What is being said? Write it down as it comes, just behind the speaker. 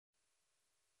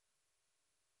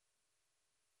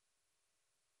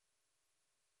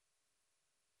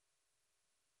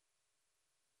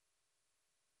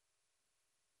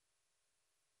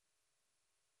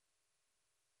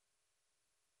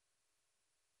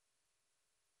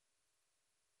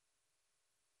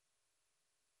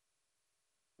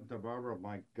Santa Barbara,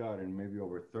 my God, in maybe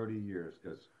over 30 years,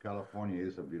 because California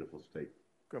is a beautiful state.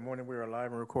 Good morning. We are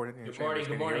live and recorded in Good Chambers. morning.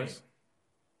 Good Can you hear morning. us?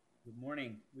 Good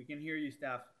morning. We can hear you,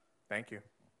 staff. Thank you.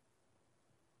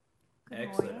 Good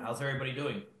Excellent. morning. How's everybody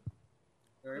doing?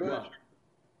 Very well.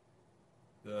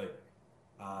 Good.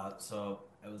 So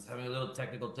I was having a little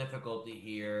technical difficulty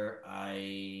here.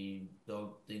 I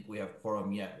don't think we have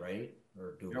quorum yet, right?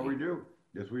 Or do Yeah, we do.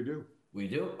 Yes, we do. We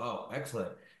do? Oh,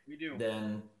 excellent. We do.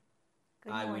 Then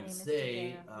Good I morning, would Mr.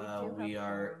 say Guerra. Do we have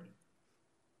are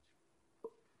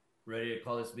quorum. ready to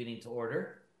call this meeting to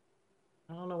order.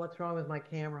 I don't know what's wrong with my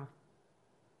camera.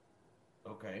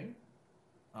 Okay.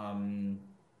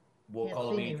 We'll Can't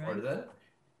call the see me, meeting to order right? then.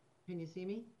 Can you see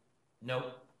me? Nope.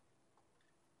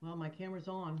 Well, my camera's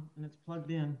on and it's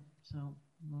plugged in, so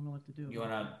I don't know what to do. You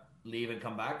want to leave and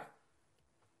come back?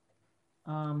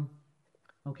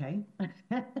 Okay.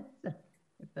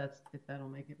 If that'll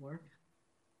make it work.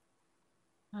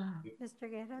 Mr.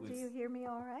 Guerra, do you hear me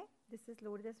all right? This is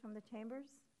Lourdes from the Chambers.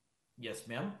 Yes,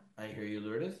 ma'am. I hear you,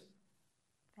 Lourdes.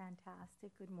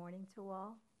 Fantastic. Good morning to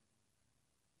all.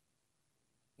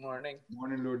 Morning.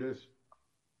 Morning, Lourdes.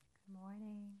 Good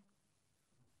morning.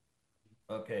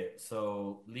 Okay,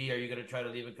 so Lee, are you going to try to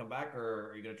leave and come back, or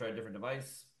are you going to try a different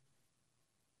device?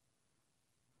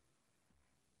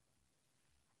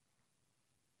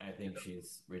 I think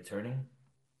she's returning.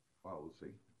 Well, we'll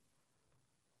see.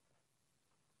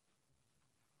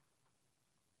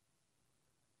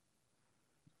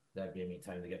 That gave me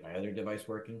time to get my other device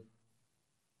working.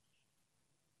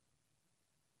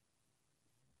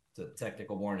 It's a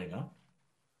technical morning, huh?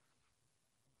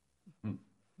 It's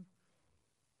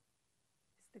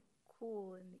the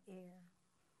cool in the air.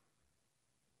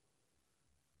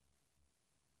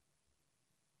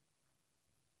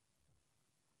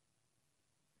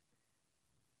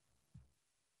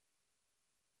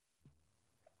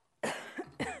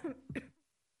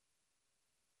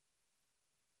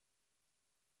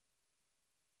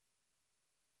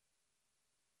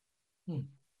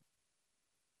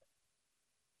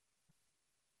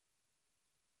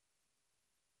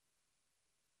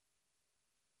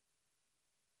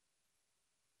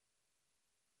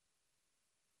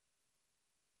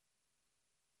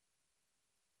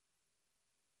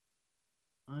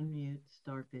 Unmute,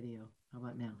 start video. How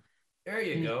about now? There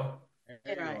you go.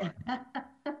 There you are.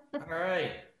 All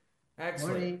right.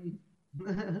 Excellent.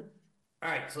 Morning. All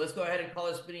right, so let's go ahead and call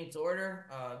this meeting to order.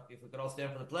 If we could all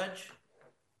stand for the pledge.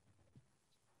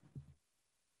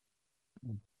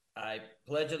 I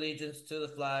pledge allegiance to the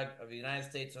flag of the United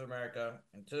States of America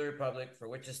and to the republic for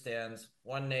which it stands,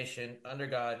 one nation, under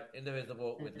God,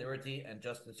 indivisible, with liberty and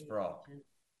justice for all.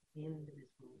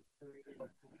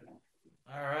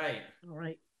 All right. All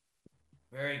right.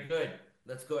 Very good.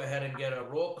 Let's go ahead and get a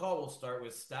roll call. We'll start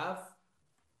with staff.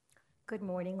 Good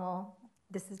morning, all.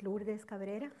 This is Lourdes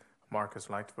Cabrera. Marcus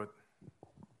Lightfoot.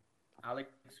 Alex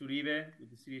Uribe with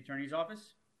the City Attorney's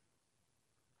Office.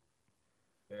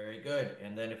 Very good.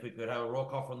 And then if we could have a roll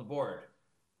call from the board.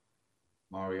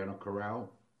 Mariano Corral.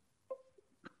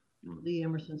 Lee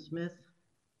Emerson Smith.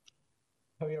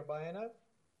 Javier Baena.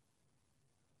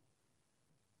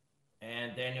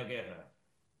 And Daniel Guerra.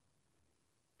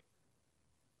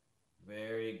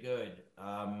 Very good.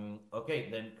 Okay,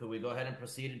 then could we go ahead and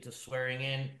proceed into swearing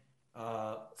in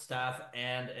staff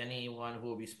and anyone who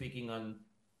will be speaking on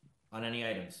any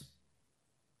items?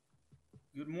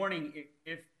 Good morning.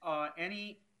 If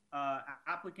any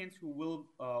applicants who will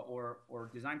or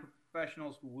design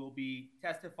professionals who will be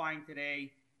testifying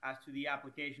today as to the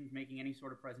applications, making any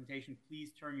sort of presentation,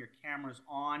 please turn your cameras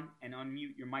on and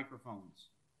unmute your microphones.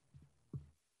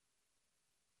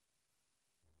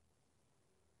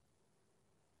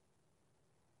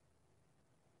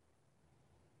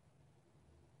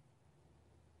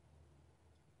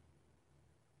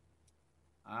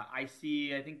 I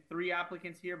see, I think 3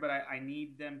 applicants here, but I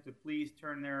need them to please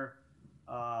turn their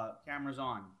cameras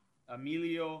on.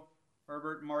 Emilio,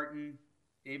 Herbert Martin,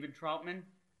 David Troutman.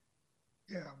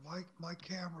 Yeah, my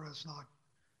camera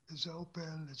is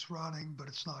open, it's running, but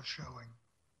it's not showing.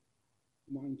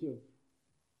 Mine too.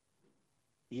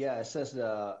 Yeah, it says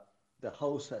the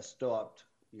host has stopped.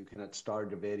 You cannot start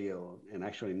the video. And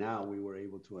actually now we were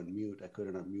able to unmute. I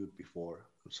couldn't unmute before.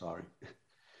 I'm sorry.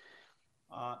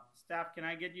 Staff, can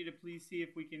I get you to please see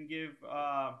if we can give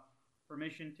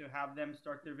permission to have them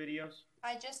start their videos?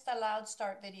 I just allowed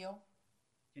start video.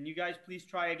 Can you guys please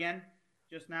try again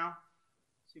just now?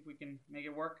 See if we can make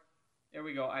it work. There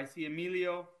we go. I see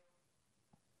Emilio.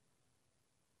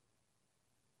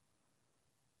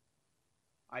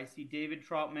 I see David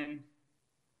Troutman.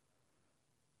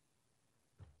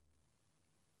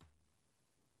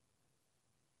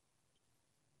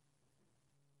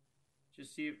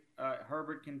 just see if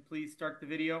Herbert can please start the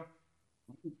video.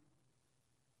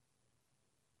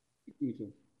 Me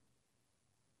too.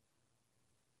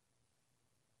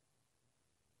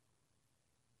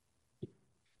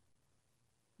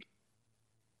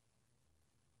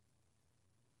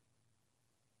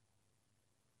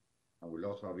 And we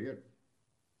lost Javier.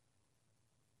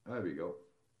 There we go.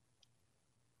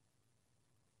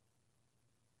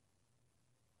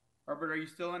 Herbert, are you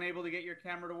still unable to get your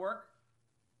camera to work?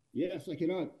 Yes, I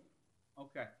cannot.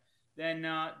 Okay.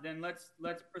 Then let's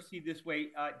proceed this way.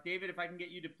 David, if I can get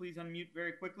you to please unmute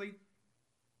very quickly.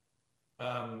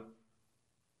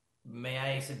 May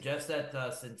I suggest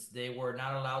that since they were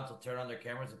not allowed to turn on their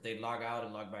cameras, if they log out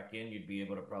and log back in, you'd be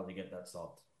able to probably get that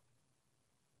solved.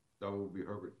 That will be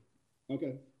Herbert.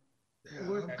 Okay. It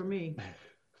worked for me.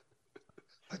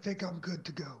 I think I'm good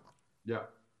to go. Yeah.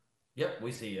 Yep,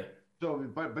 we see you. So,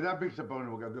 but that brings up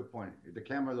a good point. If the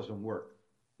camera doesn't work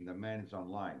and the man is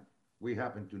online, we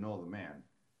happen to know the man.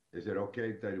 Is it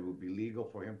okay that it would be legal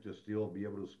for him to still be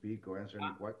able to speak or answer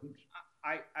any questions?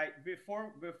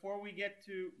 Before we get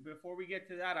to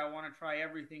that, I want to try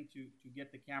everything to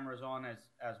get the cameras on as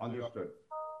Understood. we are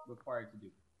required to do.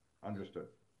 Understood.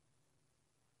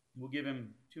 We'll give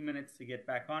him 2 minutes to get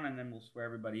back on, and then we'll swear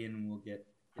everybody in, and we'll get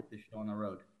the show on the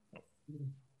road.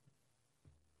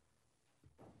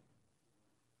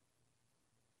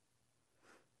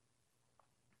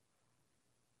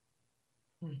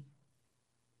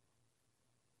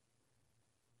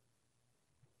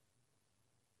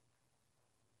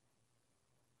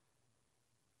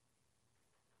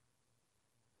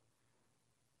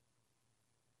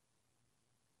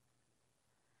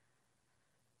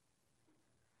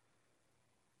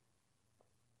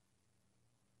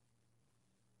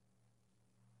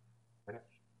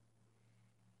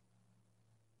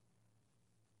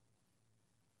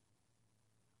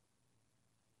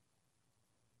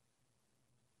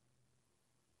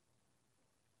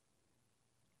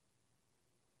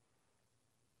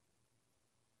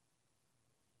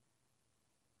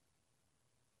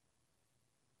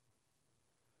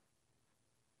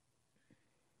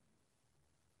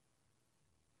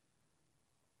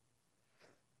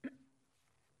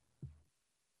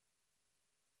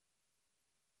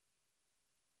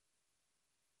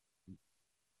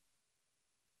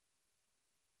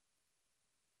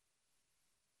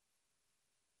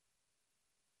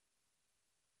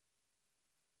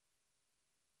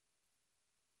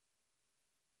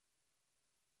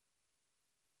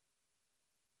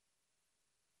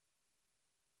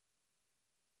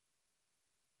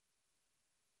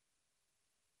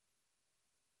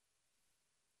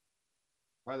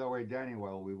 By the way, Danny,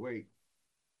 while we wait,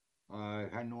 I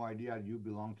had no idea you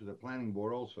belong to the planning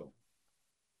board also.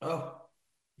 Oh,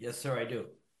 yes, sir, I do.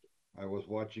 I was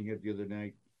watching it the other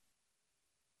night.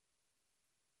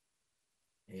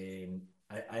 And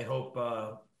I hope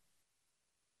I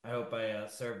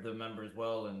served the members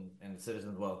well and the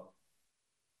citizens well.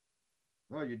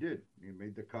 Well, you did. You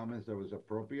made the comments that was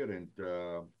appropriate, and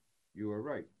you were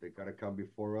right. They got to come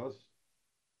before us,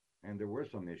 and there were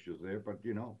some issues there, but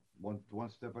one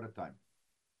step at a time.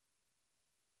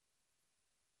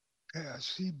 Yeah, I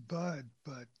see Bud,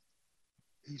 but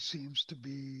he seems to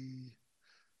be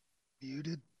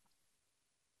muted.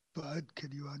 Bud,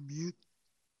 can you unmute?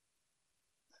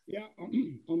 Yeah.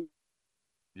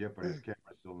 Yeah, but his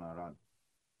camera's still not on.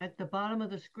 At the bottom of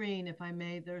the screen, if I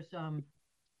may, there's a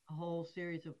whole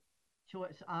series of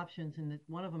choice options, and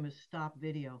one of them is stop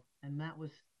video, and that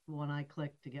was the one I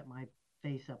clicked to get my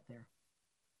face up there.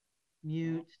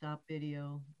 Mute, stop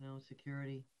video,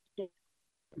 security. Stop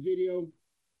video,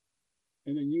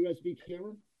 and then USB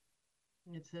camera.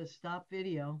 It says stop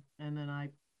video, and then I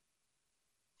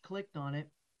clicked on it,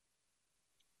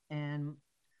 and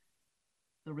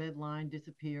the red line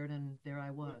disappeared, and there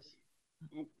I was.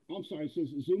 I'm sorry, it says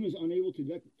Zoom is unable to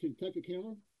detect the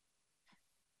camera?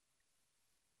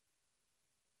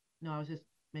 No, I was just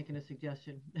making a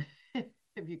suggestion.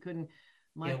 If you couldn't,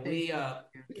 Can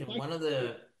one of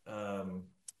the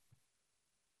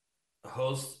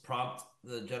hosts prompt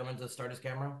the gentleman to start his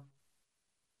camera?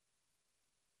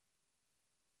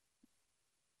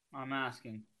 I'm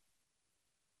asking.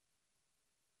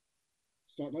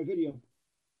 Start my video.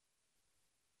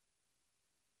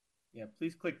 Yeah,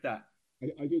 please click that.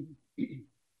 I did.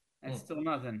 And still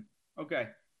nothing. Okay.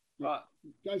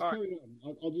 Guys, carry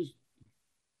on. I'll just.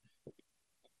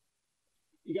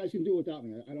 You guys can do it without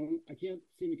me. I can't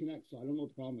seem to connect, so I don't know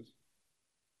what the problem is.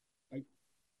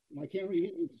 My camera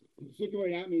is looking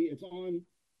right at me. It's on.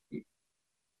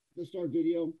 Let's start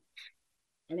video.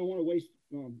 I don't want to waste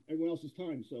everyone else's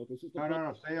time. So if it's just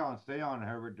No. Stay on,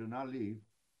 Herbert. Do not leave.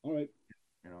 All right.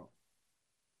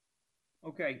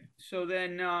 Okay, so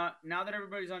then now that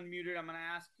everybody's unmuted, I'm going to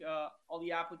ask all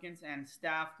the applicants and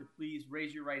staff to please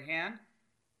raise your right hand.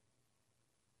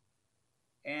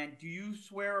 And do you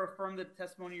swear or affirm that the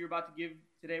testimony you're about to give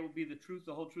today will be the truth,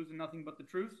 the whole truth, and nothing but the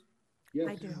truth? Yes.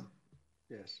 I do.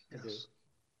 Yes, I do. Yes.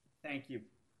 Thank you.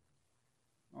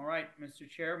 All right, Mr.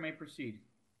 Chair, may proceed.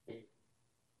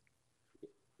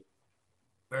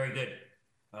 Very good.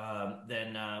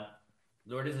 Then,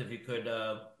 Lourdes, if you could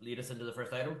lead us into the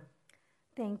first item.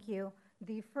 Thank you.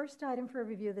 The first item for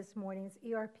review this morning is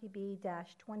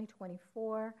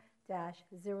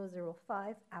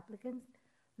ERPB-2024-005 applicant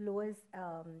Luis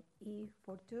E.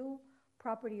 Fortu,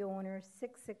 property owner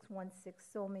 6616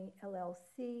 Somi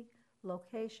LLC,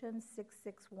 location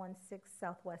 6616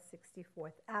 Southwest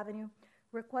 64th Avenue.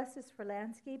 Request is for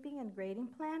landscaping and grading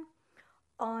plan.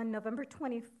 On November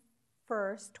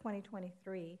 21st,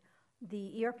 2023,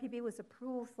 the ERPB was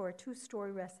approved for a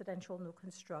two-story residential new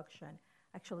construction.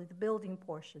 Actually, the building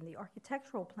portion, the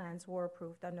architectural plans were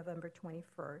approved on November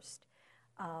 21st,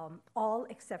 all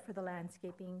except for the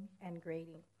landscaping and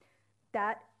grading.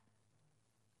 That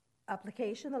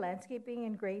application, the landscaping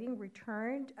and grading,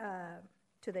 returned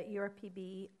to the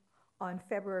ERPB on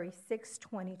February 6,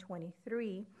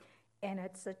 2023, and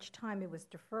at such time it was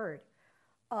deferred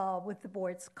with the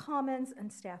board's comments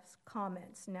and staff's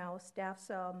comments. Now, staff's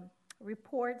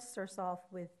report starts off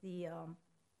with the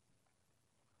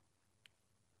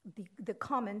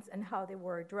comments and how they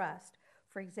were addressed.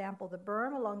 For example, the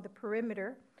berm along the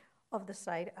perimeter of the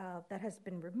site that has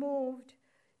been removed.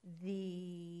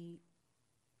 The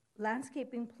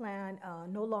landscaping plan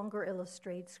no longer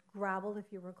illustrates gravel.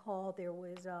 If you recall, there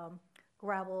was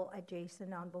gravel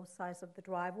adjacent on both sides of the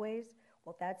driveways.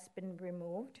 Well, that's been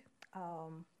removed.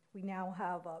 We now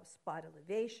have spot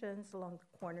elevations along the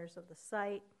corners of the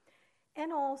site.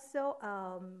 And also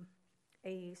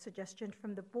a suggestion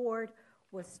from the board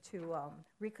was to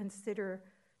reconsider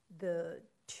the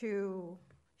two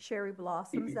cherry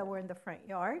blossoms that were in the front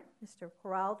yard. Mr.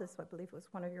 Corral, this I believe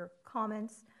was one of your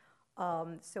comments.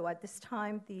 So at this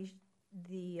time,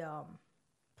 the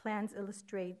plans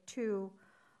illustrate two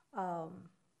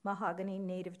mahogany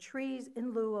native trees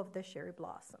in lieu of the cherry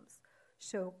blossoms.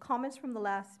 So comments from the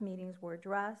last meetings were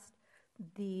addressed.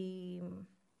 The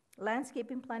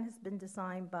landscaping plan has been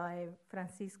designed by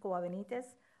Francisco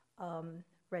Avenites,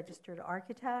 registered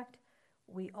architect.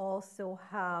 We also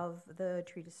have the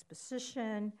tree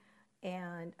disposition,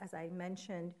 and as I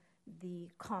mentioned, the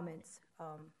comments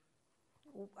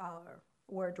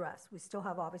were addressed. We still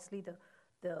have obviously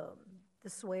the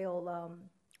swale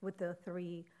with the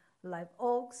 3 live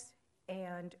oaks,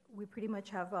 and we pretty much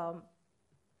have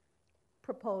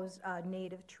proposed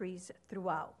native trees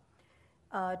throughout.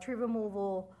 Tree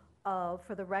removal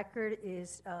for the record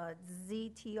is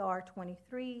ZTR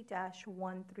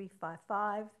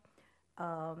 23-1355.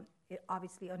 It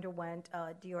obviously underwent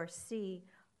DRC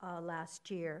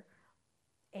last year,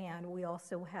 and we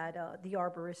also had the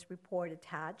arborist report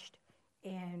attached.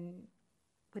 And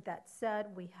with that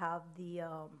said, we have the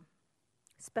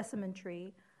specimen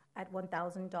tree at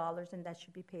 $1,000, and that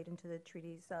should be paid into the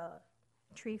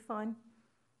tree fund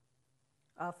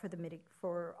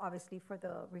for obviously for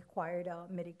the required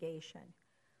mitigation.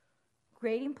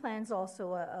 Grading plans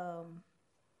also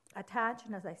attached,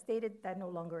 and as I stated, that no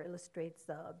longer illustrates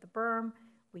the berm.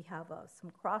 We have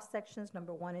some cross sections,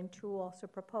 number 1 and 2, also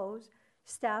proposed.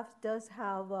 Staff does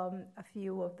have a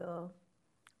few of the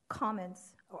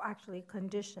comments, or actually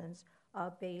conditions,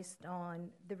 based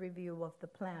on the review of the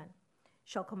plan.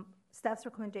 Staff's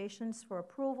recommendations for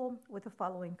approval with the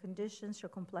following conditions shall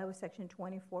comply with section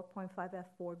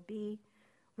 24.5F4B.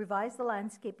 Revise the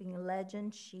landscaping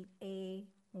legend, sheet A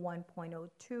 1.02,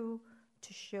 to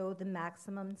show the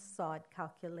maximum sod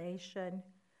calculation.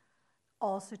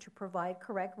 Also to provide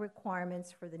correct requirements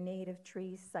for the native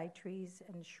trees, site trees,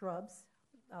 and shrubs.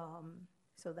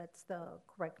 So that's the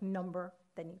correct number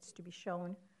that needs to be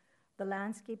shown. The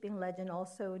landscaping legend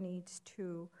also needs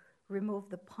to remove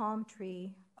the palm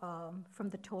tree from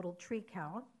the total tree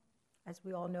count. As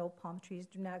we all know, palm trees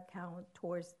do not count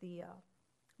towards the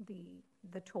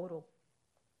total.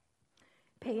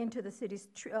 Pay into the city's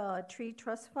tree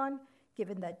trust fund,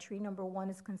 given that tree number 1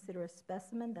 is considered a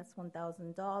specimen, that's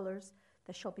 $1,000.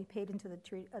 That shall be paid into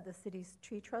the city's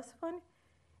tree trust fund.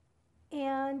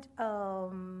 And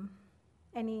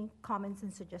any comments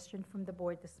and suggestions from the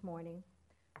board this morning?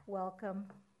 Welcome.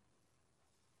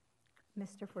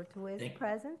 Mr. Fortu is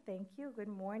present. Thank you. Good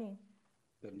morning.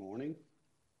 Good morning.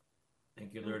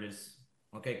 Thank you, Lourdes.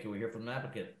 Okay, can we hear from the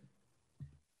applicant?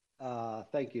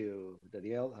 Thank you,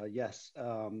 Danielle. Yes,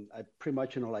 I pretty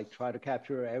much, try to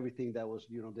capture everything that was,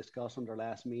 discussed on the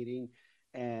last meeting.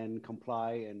 and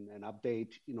comply and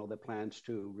update, the plans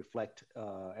to reflect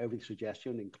every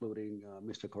suggestion, including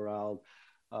Mr. Corral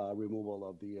removal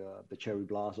of the cherry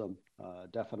blossom.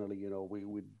 Definitely,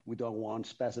 we don't want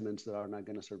specimens that are not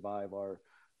going to survive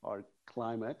our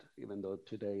climate, even though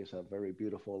today is a very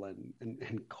beautiful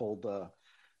and cold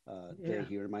day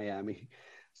here in Miami.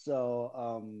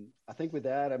 So I think with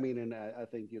that, I mean, and I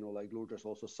think, like Lourdes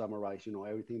also summarized,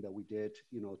 everything that we did,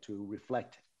 to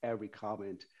reflect every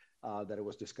comment that it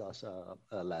was discussed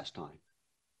last time.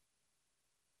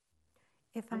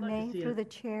 If I I'd like to may, see through it. the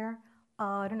chair,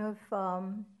 I don't know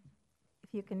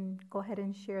if you can go ahead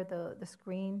and share the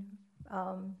screen,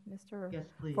 Mr. Yes,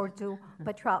 please. Fortu,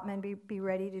 but Troutman, be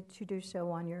ready to do so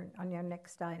on your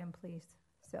next item, please.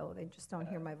 So they just don't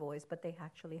hear my voice, but they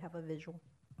actually have a visual.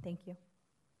 Thank you.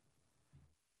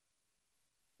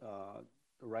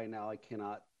 Right now, I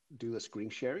cannot do the screen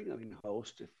sharing. I mean,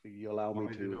 host, if you allow me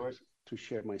to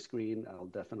share my screen, I'll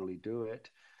definitely do it.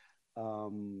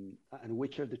 And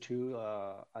which of the two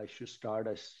I should start?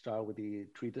 I start with the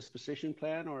tree disposition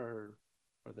plan or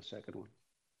the second one?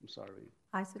 I'm sorry.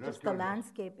 I suggest the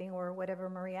landscaping or whatever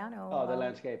Mariano. Oh, the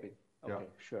landscaping. Okay, Yeah.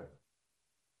 sure.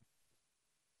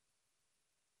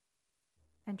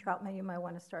 And Troutman, you might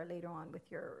want to start later on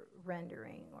with your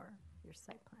rendering or your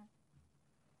site plan.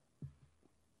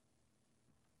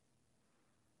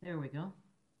 There we go.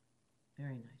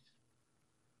 Very nice.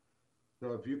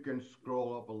 So if you can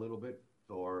scroll up a little bit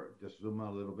or just zoom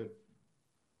out a little bit.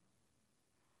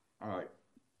 All right.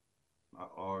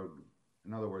 Or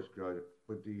in other words,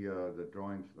 put the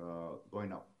drawings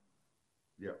going up.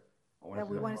 Yeah. Yeah,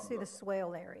 we want to see the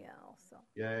swale area also.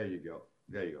 Yeah, there you go.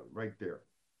 There you go. Right there.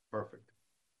 Perfect.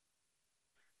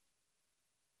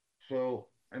 So,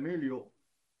 Emilio.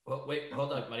 Well, wait,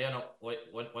 hold on, Mariano. Wait,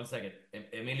 one second.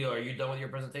 Emilio, are you done with your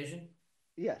presentation?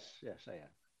 Yes, I am.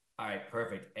 All right,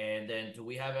 perfect. And then do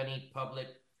we have any public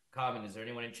comment? Is there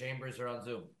anyone in chambers or on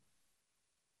Zoom?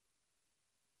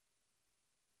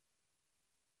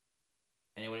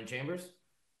 Anyone in chambers?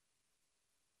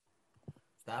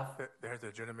 Staff? There's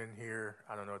a gentleman here.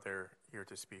 I don't know if they're here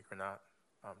to speak or not.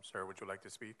 Sir, would you like to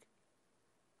speak?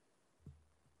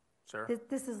 Sir?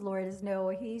 This is Lourdes. No,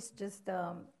 he's just,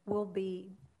 will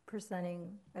be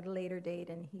presenting at a later date,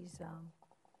 and he's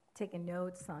taking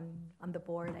notes on the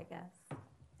board, I guess,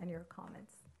 and your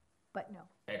comments, but no.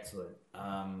 Excellent.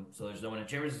 So there's no one in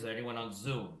chambers. Is there anyone on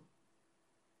Zoom?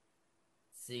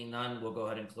 Seeing none, we'll go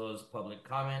ahead and close public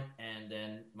comment, and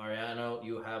then Mariano,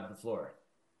 you have the floor.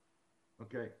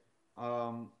 Okay.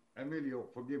 Emilio,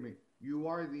 forgive me. You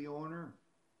are the owner?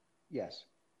 Yes.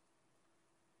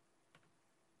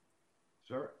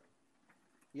 Sir?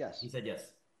 Yes. He said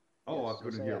yes. Oh, Yes, I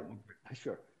couldn't yes, I hear. am.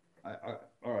 Sure.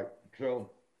 All right.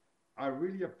 So I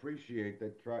really appreciate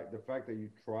the fact that you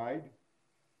tried.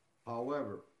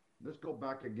 However, let's go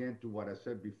back again to what I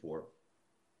said before.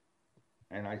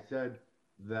 And I said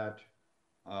that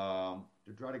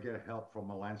to try to get help from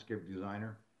a landscape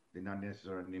designer did not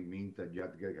necessarily mean that you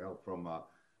have to get help from a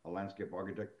landscape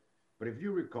architect. But if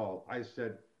you recall, I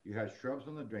said you had shrubs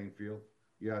on the drain field,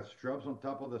 you had shrubs on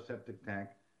top of the septic tank.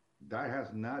 That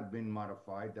has not been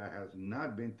modified. That has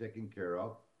not been taken care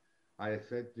of. I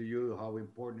said to you how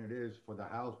important it is for the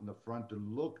house in the front to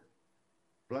look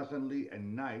pleasantly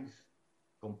and nice,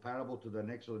 compatible to the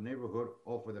next of the neighborhood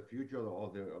or for the future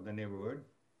of the neighborhood.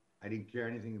 I didn't care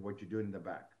anything what you do in the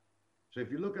back. So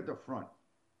if you look at the front,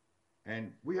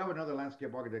 and we have another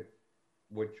landscape architect,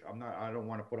 which I don't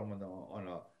want to put him on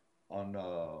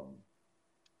the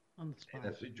spot. in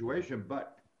a situation,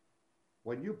 but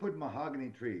when you put mahogany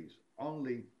trees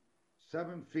only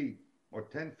 7 feet or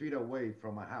 10 feet away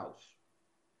from a house,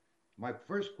 my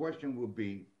first question would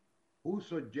be, who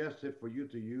suggested for you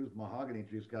to use mahogany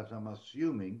trees? Because I'm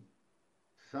assuming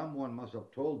someone must have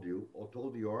told you or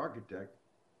told your architect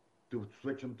to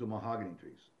switch them to mahogany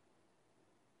trees.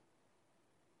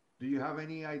 Do you have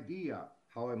any idea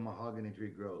how a mahogany tree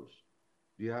grows?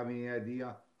 Do you have any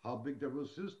idea how big the root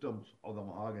systems of the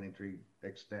mahogany tree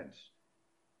extends?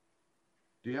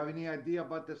 Do you have any idea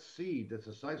about the seed that's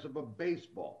the size of a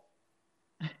baseball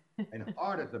and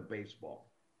hard as a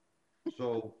baseball?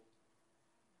 So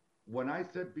when I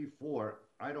said before,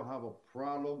 I don't have a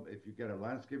problem if you get a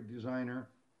landscape designer,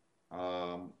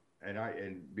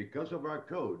 and because of our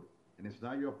code, and it's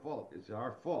not your fault, it's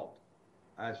our fault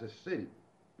as a city,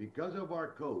 because of our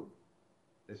code,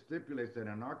 it stipulates that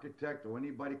an architect or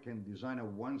anybody can design a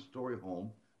one-story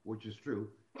home, which is true,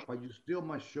 but you still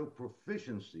must show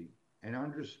proficiency and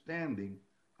understanding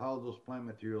how those plant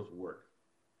materials work.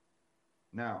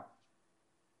 Now,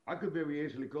 I could very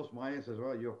easily close my eyes as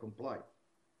well, you'll comply.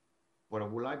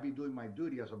 But will I be doing my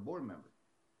duty as a board member?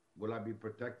 Will I be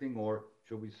protecting, or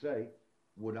should we say,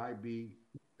 would I be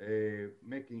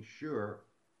making sure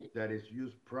that it's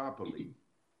used properly?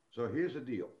 So here's the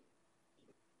deal.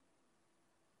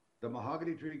 The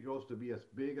mahogany tree grows to be as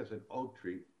big as an oak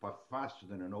tree, but faster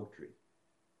than an oak tree.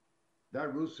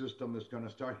 That root system is going to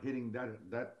start hitting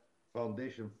that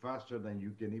foundation faster than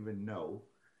you can even know.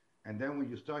 And then when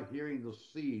you start hearing those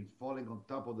seeds falling on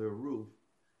top of the roof,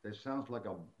 that sounds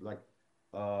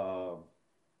uh,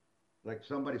 like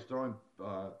somebody's throwing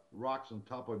rocks on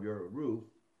top of your roof.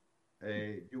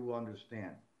 You will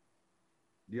understand.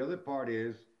 The other part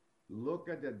is look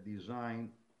at the design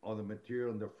of the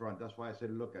material in the front. That's why I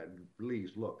said look at,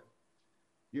 please look.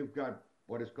 You've got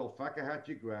what is called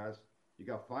Fakahatchee grass. You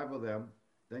got 5 of them.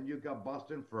 Then you got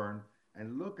Boston fern.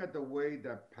 And look at the way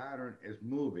that pattern is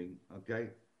moving, okay?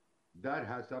 That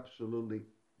has absolutely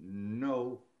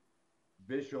no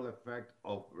visual effect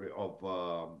of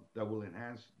that will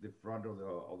enhance the front of the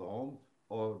home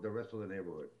or the rest of the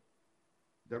neighborhood.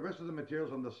 The rest of the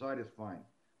materials on the side is fine.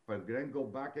 But then go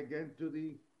back again to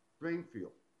the drain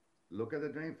field. Look at the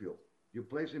drain field. You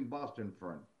place in Boston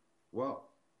fern. Well,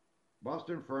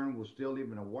 Boston fern will still,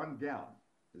 even a 1 gallon,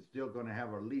 it's still going to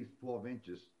have at least 12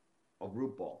 inches of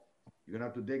root ball. You're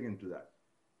going to have to dig into that.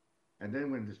 And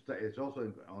then when it's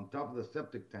also on top of the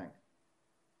septic tank.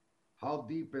 How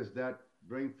deep is that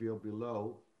drain field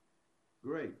below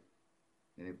grade?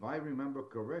 And if I remember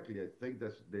correctly, I think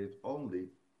there's only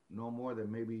no more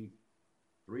than maybe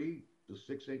 3 to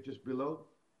 6 inches below.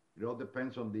 It all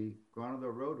depends on the ground of the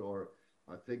road, or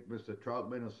I think Mr.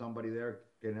 Troutman or somebody there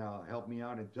can help me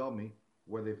out and tell me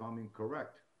whether if I'm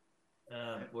incorrect.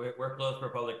 We're closed for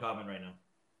public comment right now.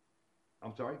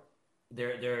 I'm sorry?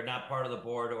 They're not part of the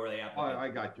board or the applicant. I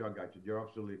got you. You're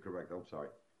absolutely correct. I'm sorry.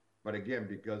 But again,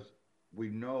 because we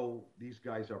know these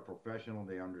guys are professional,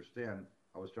 they understand.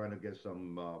 I was trying to get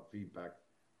some feedback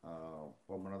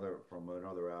from another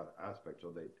aspect,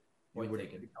 so they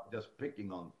would just picking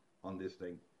on this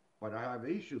thing. But I have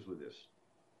issues with this.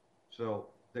 So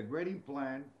the grading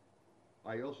plan,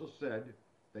 I also said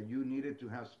that you needed to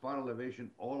have spot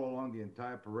elevation all along the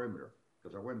entire perimeter,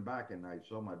 because I went back and I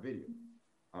saw my video.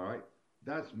 All right,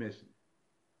 that's missing.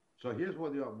 So here's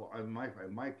what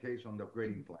in my case on the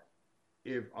grading plan.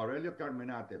 If Aurelio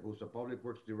Carmenate, who's the public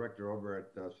works director over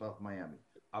at South Miami,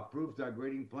 approves that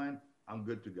grading plan, I'm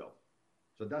good to go.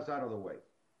 So that's out of the way.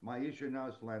 My issue now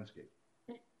is landscape.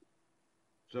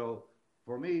 So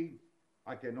for me,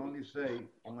 I can only say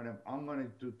I'm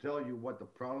going to tell you what the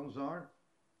problems are,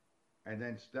 and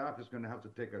then staff is going to have to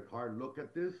take a hard look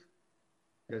at this,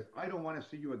 because I don't want to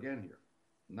see you again here.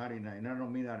 And I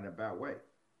don't mean that in a bad way.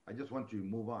 I just want you to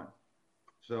move on.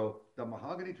 So the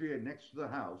mahogany tree next to the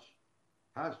house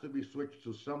has to be switched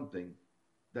to something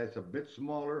that's a bit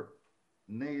smaller,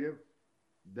 native,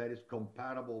 that is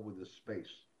compatible with the space.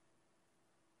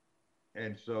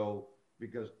 And so,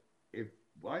 because if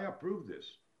I approve this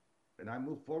and I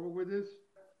move forward with this,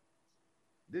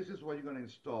 this is what you're going to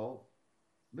install.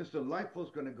 Mr.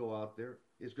 Lightful's going to go out there.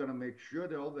 He's going to make sure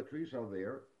that all the trees are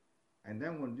there. And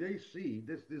then when they see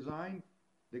this design,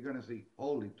 they're going to say,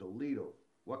 holy Toledo,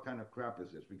 what kind of crap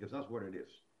is this? Because that's what it is.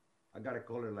 I got to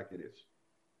call it like it is.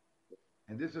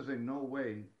 And this is in no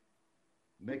way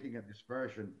making a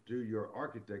disparagement to your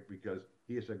architect, because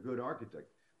he is a good architect,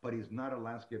 but he's not a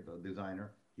landscape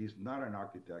designer. He's not an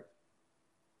architect.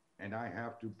 And I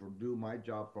have to do my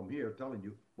job from here telling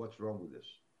you what's wrong with this.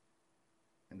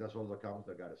 And that's all the comments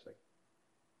I got to say.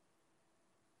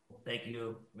 Thank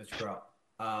you, Mr. Corral.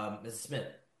 Mrs. Smith.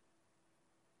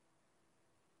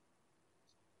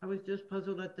 I was just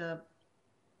puzzled at the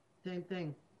same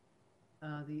thing.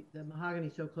 The mahogany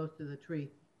so close to the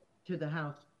tree, to the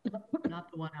house,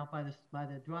 not the one out by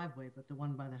the driveway, but the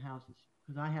one by the houses.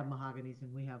 Because I have mahoganies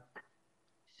and we have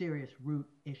serious root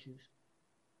issues.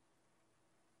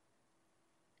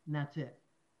 And that's it.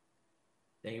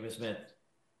 Thank you, Ms. Smith.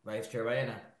 Vice Chair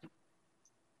Baena.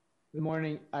 Good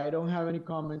morning. I don't have any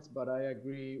comments, but I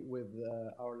agree with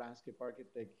our landscape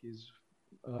architect. He's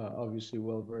obviously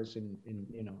well versed in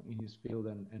his field,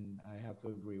 and I have to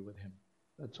agree with him.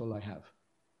 That's all I have.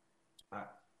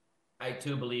 I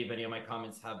too believe any of my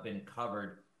comments have been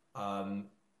covered.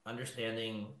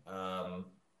 Understanding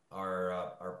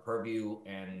our purview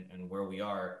and where we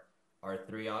are, our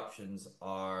 3 options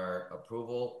are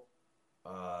approval,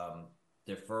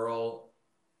 deferral,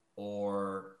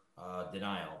 or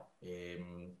denial.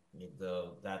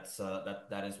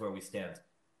 That is where we stand.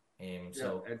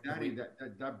 So, and Danny,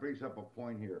 that brings up a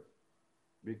point here,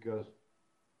 because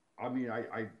I mean,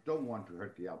 I don't want to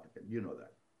hurt the applicant. You know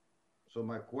that. So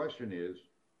my question is,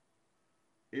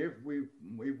 if we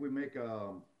make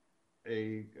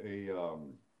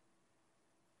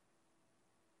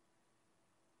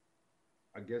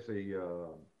I guess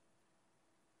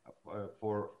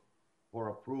for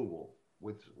approval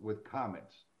with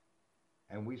comments,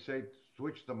 and we say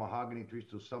switch the mahogany trees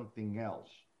to something else,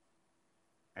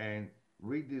 and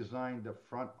redesign the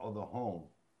front of the home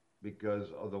because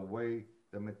of the way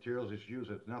the materials is used.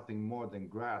 It's nothing more than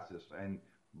grasses and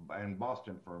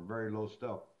Boston fir, very low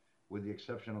stuff, with the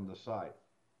exception of the side.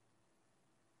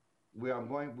 We're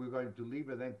going to leave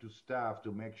it then to staff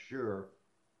to make sure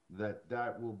that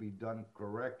that will be done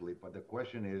correctly. But the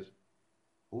question is,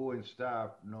 who in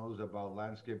staff knows about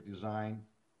landscape design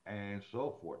and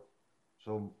so forth?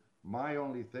 So my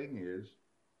only thing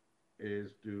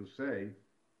is to say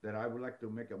that I would like to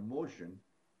make a motion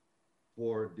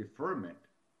for deferment,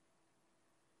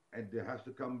 and it has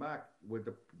to come back with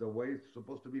the way it's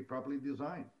supposed to be properly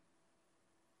designed.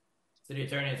 City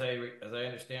Attorney, as I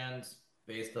understand,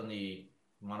 based on the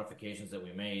modifications that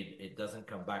we made, it doesn't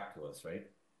come back to us, right?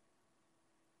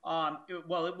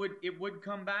 Well, it would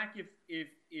come back if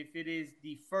it is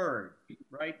deferred,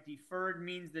 right? Deferred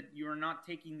means that you're not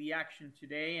taking the action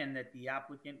today, and that the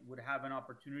applicant would have an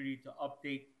opportunity to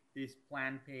update this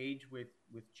plan page with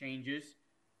changes.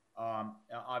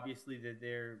 Obviously, that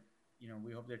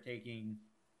we hope they're taking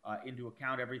into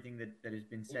account everything that has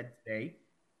been said today.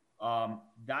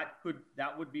 That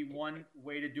would be one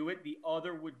way to do it. The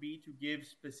other would be to give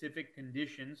specific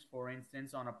conditions, for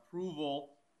instance, on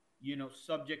approval,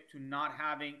 subject to not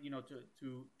having,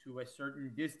 to a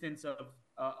certain distance of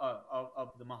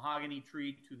the mahogany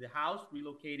tree to the house,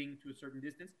 relocating to a certain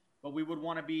distance. But we would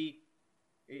want to be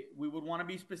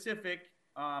specific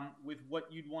with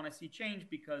what you'd want to see change,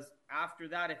 because after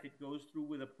that, if it goes through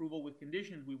with approval with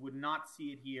conditions, we would not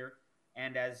see it here.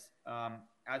 And as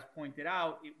pointed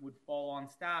out, it would fall on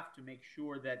staff to make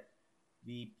sure that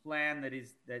the plan that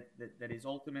is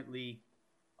ultimately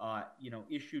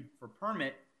issued for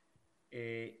permit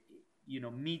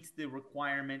meets the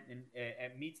requirement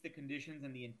and meets the conditions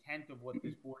and the intent of what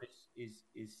this board is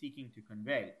seeking to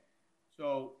convey.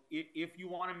 So if you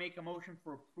want to make a motion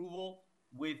for approval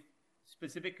with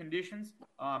specific conditions,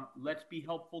 let's be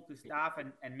helpful to staff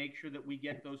and make sure that we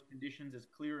get those conditions as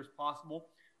clear as possible,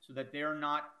 so that they're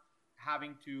not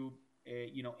having to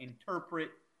interpret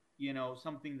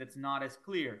something that's not as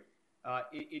clear.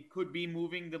 It could be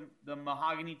moving the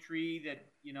mahogany tree that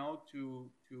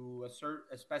to assert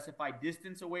a specified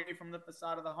distance away from the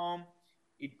facade of the home.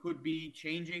 It could be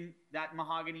changing that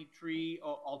mahogany tree,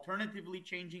 or alternatively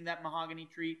changing that mahogany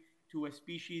tree to a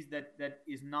species that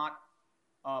is not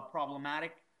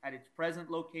problematic at its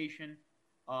present location.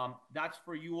 That's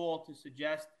for you all to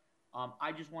suggest.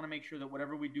 I just want to make sure that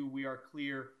whatever we do, we are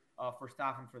clear for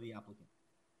staff and for the applicant.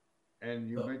 And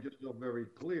you made yourself very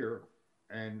clear,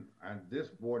 and this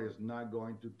board is not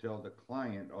going to tell the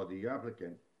client or the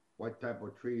applicant what type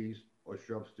of trees or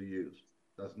shrubs to use.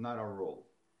 That's not our role.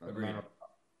 Agreed.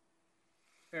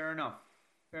 Fair enough.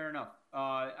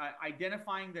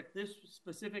 Identifying that this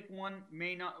specific one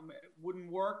wouldn't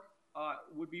work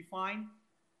would be fine.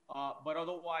 But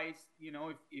otherwise,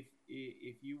 if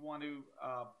you want to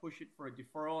push it for a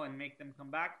deferral and make them come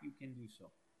back, you can do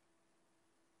so.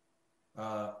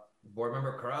 Board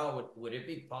Member Corral, would it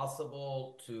be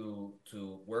possible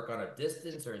to work on a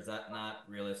distance, or is that not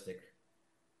realistic?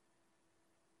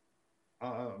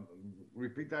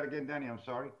 Repeat that again, Danny. I'm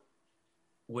sorry.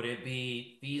 Would it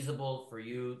be feasible for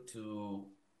you to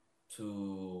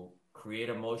create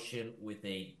a motion with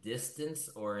a distance,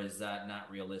 or is that not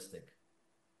realistic?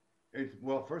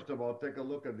 Well, first of all, take a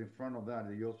look at the front of that.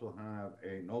 You also have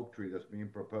an oak tree that's being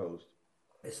proposed.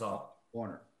 I saw.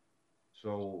 Corner.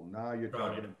 So now you're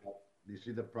talking about, you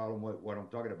see the problem with what I'm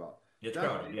talking about? It's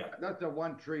crowded, yeah. That's the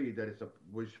one tree that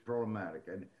which is problematic.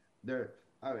 And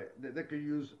they could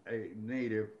use a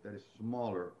native that is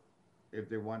smaller if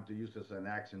they want to use as an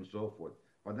axe and so forth.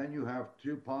 But then you have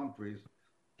two palm trees,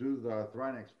 the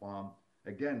Thrynax palm.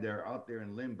 Again, they're out there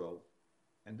in limbo.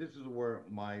 And this is where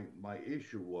my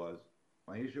issue was.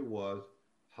 My issue was,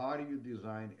 how do you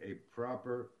design a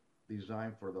proper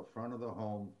design for the front of the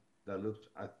home that looks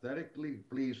aesthetically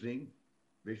pleasing,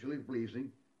 visually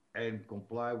pleasing, and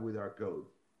comply with our code?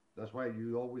 That's why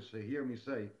you always hear me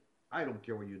say, I don't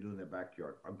care what you do in the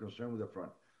backyard. I'm concerned with the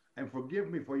front. And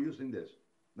forgive me for using this.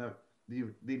 Now,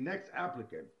 the next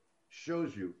applicant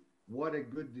shows you what a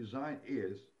good design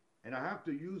is, and I have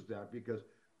to use that because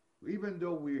even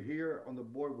though we're here on the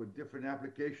board with different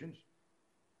applications,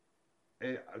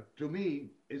 to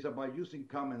me, it's about using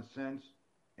common sense.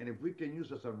 And if we can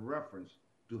use as a reference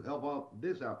to help out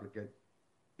this applicant,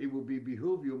 it will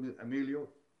behoove you, Emilio,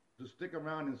 to stick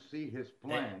around and see his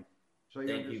plan. So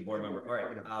Thank you, board member. All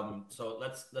right. So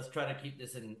let's try to keep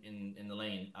this in the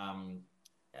lane.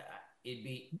 it'd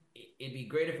be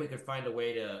great if we could find a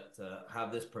way to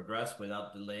have this progress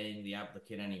without delaying the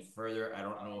applicant any further. I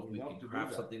don't know if we love can to do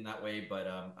craft that. something that way, but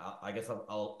I guess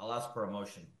I'll ask for a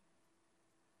motion.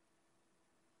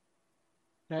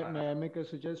 May I make a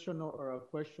suggestion or a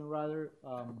question rather?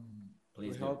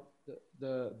 Please to do. help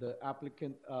the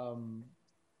applicant,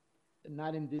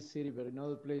 not in this city, but in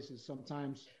other places,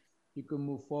 sometimes you can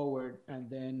move forward and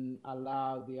then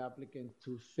allow the applicant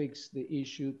to fix the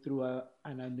issue through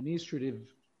an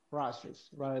administrative process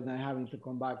rather than having to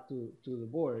come back to the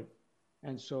board.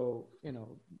 And so, you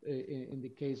know, in the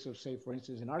case of, say, for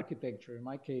instance, in architecture, in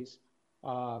my case,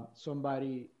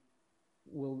 somebody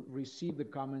will receive the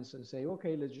comments and say,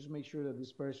 okay, let's just make sure that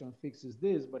this person fixes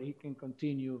this, but he can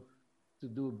continue to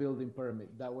do a building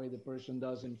permit. That way the person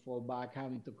doesn't fall back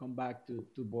having to come back to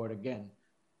board again.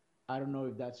 I don't know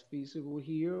if that's feasible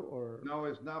here or. No,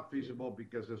 it's not feasible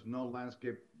because there's no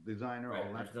landscape designer Right,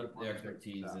 or there's no, landscape the architect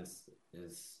expertise staff.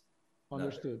 is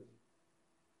Understood.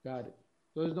 Got it.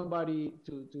 So there's nobody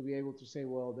to be able to say,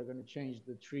 well, they're going to change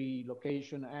the tree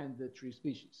location and the tree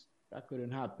species. That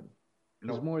couldn't happen.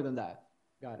 No. It's more than that.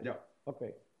 Got it. Yeah.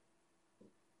 Okay.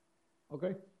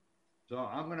 Okay. So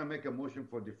I'm gonna make a motion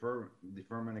for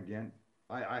deferment again.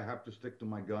 I have to stick to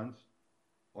my guns,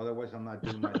 otherwise I'm not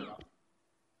doing my job.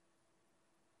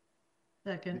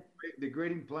 Second. The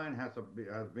grading plan has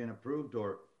been approved,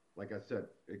 or like I said,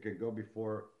 it could go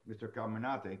before Mr.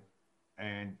 Carminati,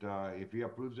 and if he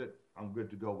approves it, I'm good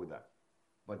to go with that.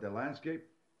 But the landscape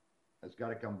has got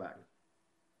to come back.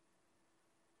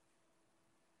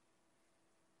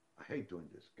 I hate doing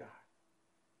this, God.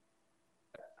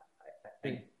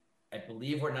 I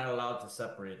believe we're not allowed to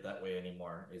separate that way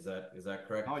anymore. Is that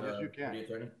correct? Oh, yes, you can. City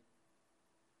attorney?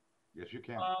 Yes, you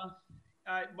can.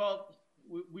 Well,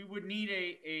 we would need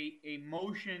a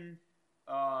motion.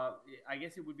 I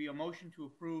guess it would be a motion to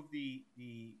approve the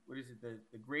what is it,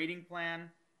 the grading plan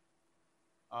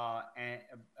and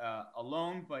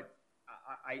alone. But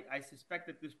I suspect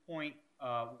at this point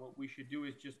what we should do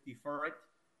is just defer it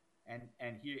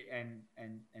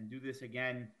and do this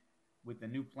again with the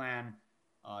new plan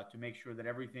to make sure that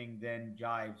everything then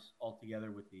jives all together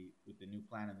with the new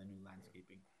plan and the new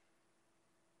landscaping.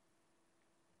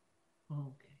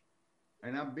 Okay.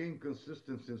 And I'm being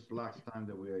consistent since the last time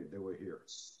that they were here.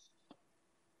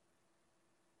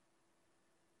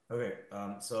 Okay,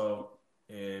 so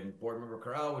Board Member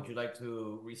Corral, would you like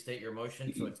to restate your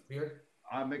motion so it's clear?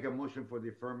 I make a motion for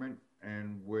deferment,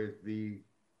 and with the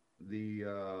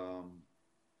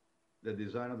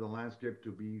design of the landscape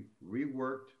to be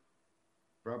reworked,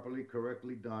 properly,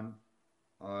 correctly done.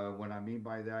 What I mean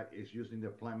by that is using the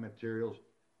plant materials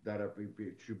that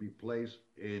should be placed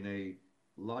in a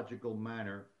logical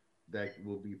manner that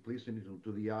will be pleasing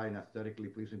to the eye and aesthetically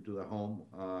pleasing to the home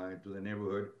and to the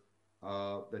neighborhood.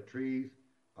 The trees,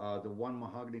 the one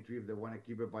mahogany tree, if they want to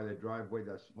keep it by the driveway,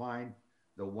 that's fine.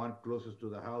 The one closest to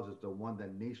the house is the one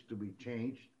that needs to be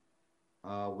changed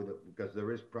because there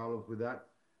is problems with that.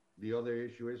 The other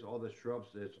issue is all the shrubs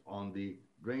that's on the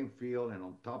drain field and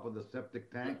on top of the septic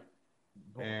tank.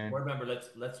 And Board Member,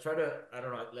 let's try to, I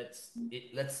don't know, let's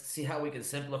see how we can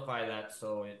simplify that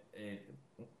so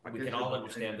we can all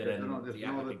understand it and there's the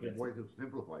no other applicant gets way it. to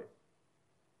simplify it.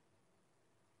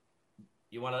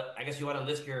 I guess you want to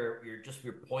list your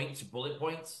points, bullet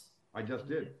points? I just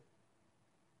did.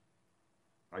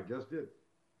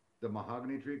 The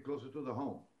mahogany tree closer to the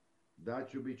home. That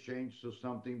should be changed to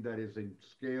something that is in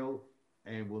scale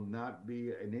and will not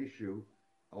be an issue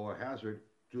or a hazard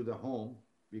to the home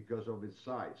because of its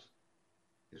size.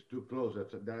 It's too close.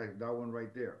 That's that one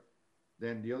right there.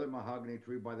 Then the other mahogany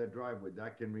tree by the driveway,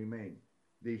 that can remain.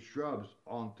 The shrubs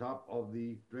on top of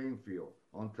the drain field,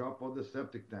 on top of the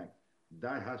septic tank,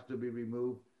 that has to be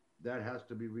removed. That has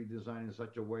to be redesigned in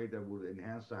such a way that will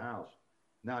enhance the house.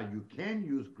 Now, you can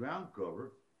use ground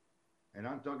cover, and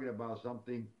I'm talking about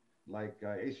something like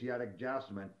Asiatic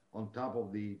jasmine on top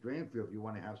of the drain field if you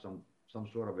want to have some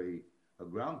sort of a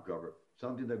ground cover,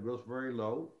 something that grows very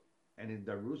low, and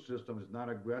the root system is not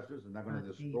aggressive, it's not going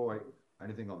to destroy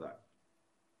anything of that.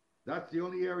 That's the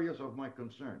only areas of my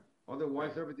concern.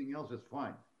 Otherwise, everything else is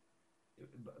fine.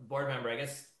 Board Member, I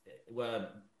guess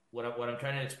what I'm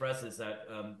trying to express is that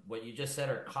what you just said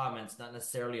are comments, not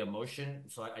necessarily a motion.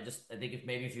 So I think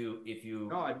if you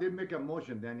No, I did make a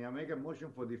motion, Danny. I make a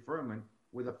motion for deferment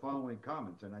with the following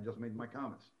comments, and I just made my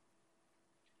comments.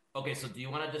 Okay, so do you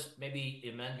want to just maybe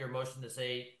amend your motion to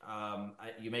say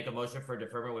you make a motion for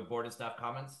deferment with board and staff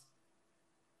comments?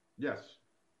 Yes.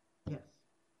 Yes.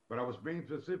 But I was being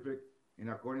specific in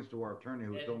accordance to our attorney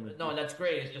who told me. No, that's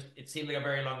great. It's just it seemed like a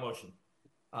very long motion.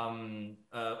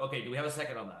 Okay, do we have a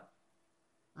second on that?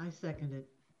 I second it.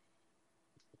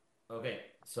 Okay,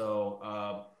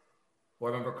 so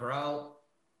Board Member Corral,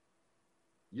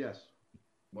 Yes.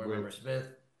 Board Member Smith,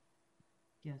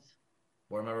 Yes.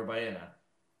 Board Member Baena.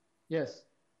 Yes.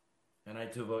 And I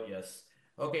too vote yes.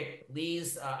 Okay,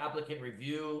 please, applicant,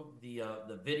 review the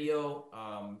video.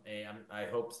 I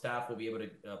hope staff will be able to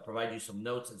provide you some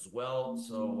notes as well,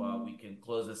 so we can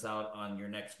close this out on your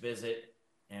next visit,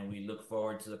 and we look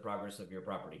forward to the progress of your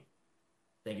property.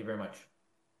 Thank you very much.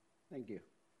 Thank you.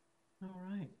 All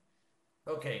right.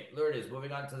 Okay, Lourdes,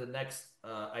 moving on to the next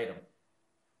item.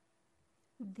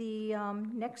 The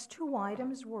next two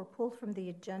items were pulled from the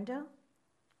agenda.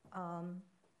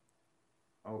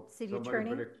 City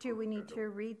Attorney, do we need to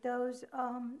read those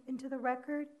into the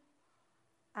record?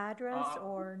 Address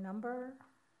or number?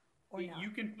 Or no? You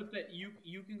can put that.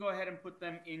 You can go ahead and put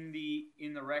them in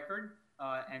the record,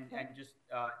 and just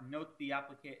note the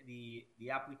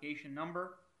application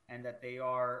number, and that they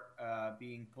are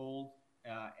being pulled.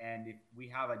 And if we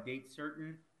have a date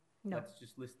certain, let's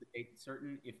just list the date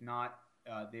certain. If not,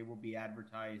 they will be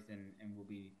advertised and will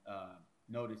be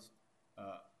noticed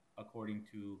according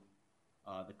to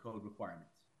the code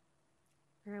requirements.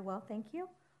 Very well, thank you.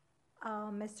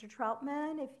 Mr.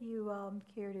 Troutman, if you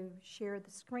care to share the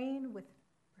screen with,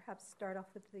 perhaps start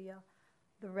off with the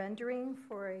rendering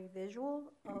for a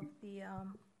visual of the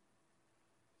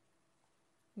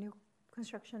new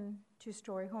construction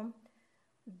two-story home.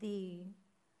 The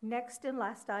next and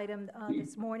last item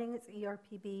this morning is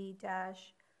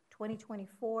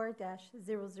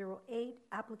ERPB-2024-008,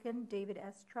 applicant David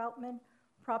S. Troutman,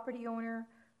 property owner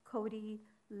Cody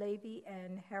Levy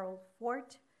and Harold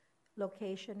Fort,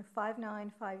 location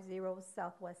 5950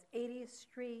 Southwest 80th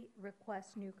Street,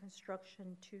 request new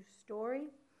construction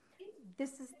two-story.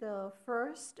 This is the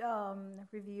first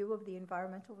review of the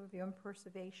Environmental Review and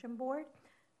Preservation Board.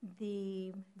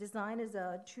 The design is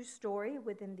a two-story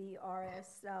within the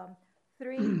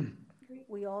RS3.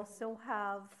 We also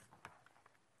have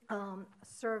a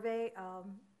survey,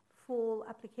 full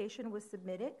application was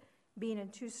submitted. Being a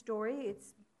two-story,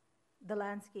 the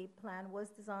landscape plan is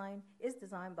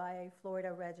designed by a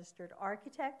Florida registered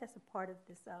architect as a part of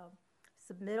this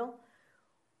submittal.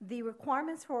 The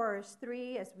requirements for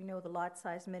RS3, as we know, the lot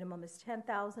size minimum is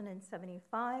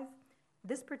 10,075.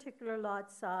 This particular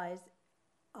lot size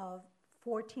of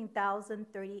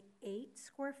 14,038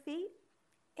 square feet,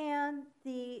 and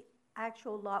the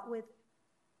actual lot width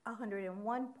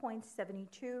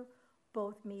 101.72,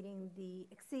 both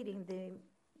exceeding the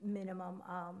minimum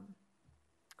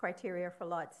criteria for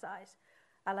lot size.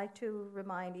 I like to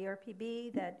remind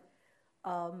ERPB that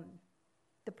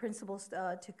the principles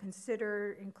to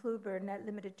consider include but are not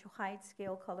limited to height,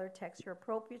 scale, color, texture,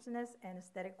 appropriateness, and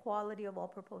aesthetic quality of all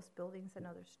proposed buildings and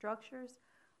other structures.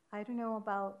 I don't know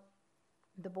about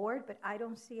the board, but I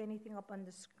don't see anything up on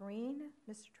the screen.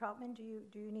 Mr. Troutman,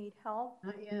 do you need help?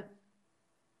 Not yet.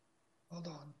 Hold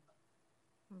on.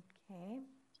 Okay.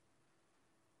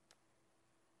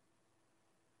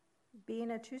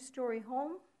 Being a two-story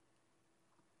home,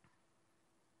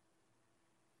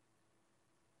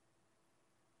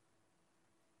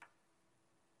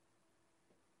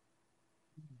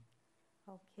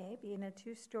 being a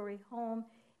two-story home,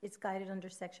 it's guided under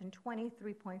section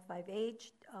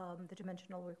 23.5H, the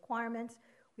dimensional requirements.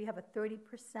 We have a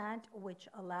 30%, which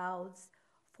allows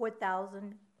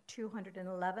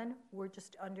 4,211. We're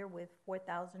just under with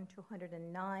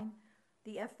 4,209.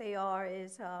 The FAR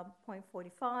is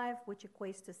 0.45, which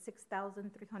equates to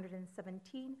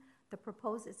 6,317. The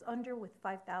proposed is under with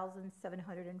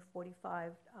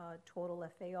 5,745 total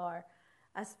FAR.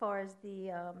 As far as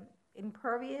the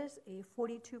impervious, a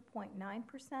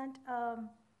 42.9%,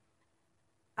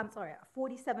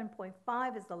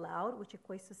 47.5 is allowed, which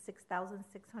equates to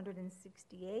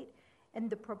 6,668, and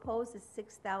the proposed is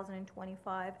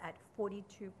 6,025 at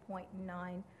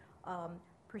 42.9%.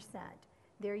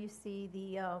 There you see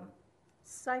the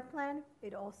site plan.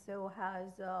 It also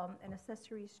has an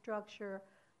accessory structure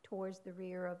towards the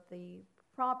rear of the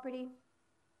property.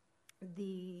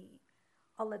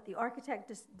 I'll let the architect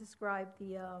describe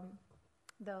the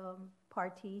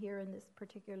party here in this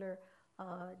particular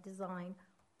design,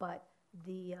 but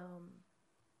the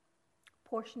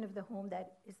portion of the home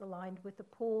that is aligned with the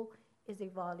pool is a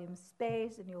volume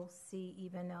space, and you'll see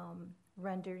even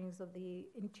renderings of the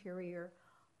interior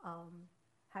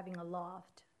having a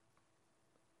loft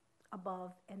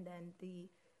above, and then the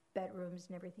bedrooms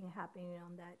and everything happening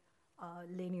on that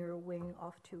linear wing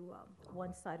off to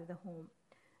one side of the home.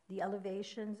 The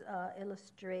elevations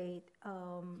illustrate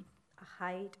a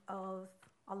height of,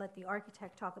 I'll let the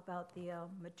architect talk about the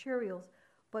materials,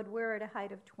 but we're at a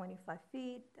height of 25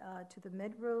 feet to the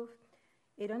mid-roof.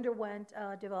 It underwent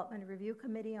a development review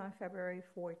committee on February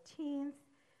 14th.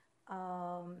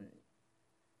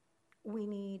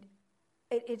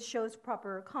 It shows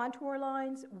proper contour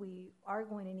lines. We are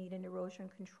going to need an erosion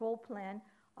control plan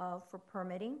for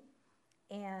permitting.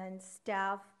 And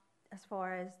staff, as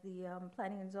far as the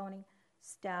planning and zoning,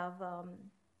 staff,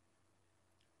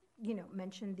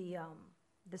 mentioned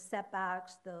the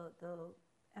setbacks, the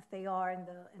FAR and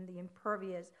the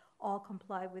impervious all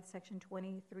comply with section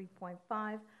 23.5.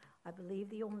 I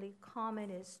believe the only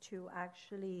comment is to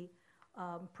actually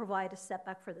provide a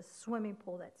setback for the swimming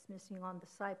pool that's missing on the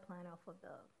side plan off of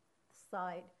the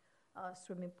side.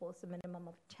 Swimming pool is a minimum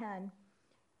of 10.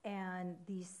 And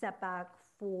the setback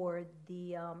for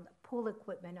the pool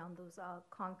equipment on those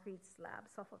concrete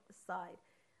slabs off of the side.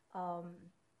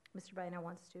 Mr. Baena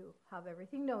wants to have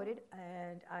everything noted,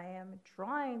 and I am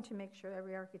trying to make sure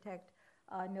every architect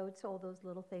notes all those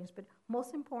little things. But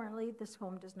most importantly, this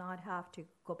home does not have to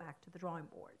go back to the drawing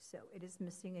board. So it is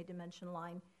missing a dimension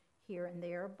line here and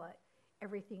there, but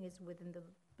everything is within the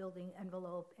building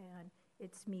envelope, and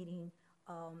it's meeting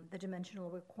the dimensional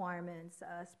requirements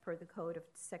as per the code of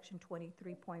section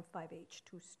 23.5H,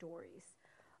 2 stories.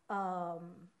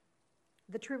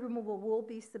 The tree removal will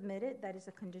be submitted. That is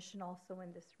a condition also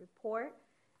in this report.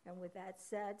 And with that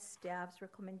said, staff's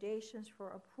recommendations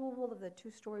for approval of the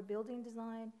 2-story building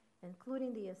design,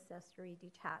 including the accessory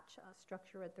detached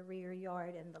structure at the rear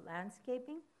yard and the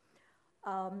landscaping.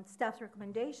 Staff's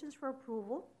recommendations for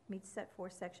approval meet set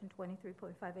forth section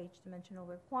 23.5H dimensional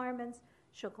requirements,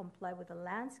 shall comply with the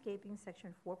landscaping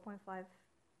section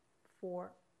 4.54,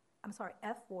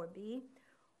 F4B,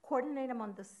 coordinate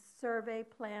among the survey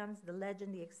plans, the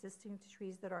legend, the existing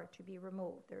trees that are to be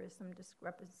removed. There is some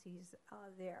discrepancies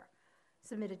there.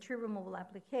 Submit a tree removal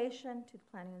application to the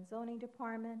Planning and Zoning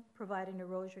Department, provide an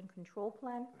erosion control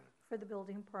plan for the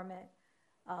building permit,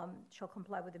 shall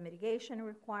comply with the mitigation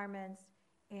requirements,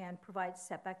 and provide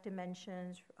setback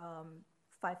dimensions,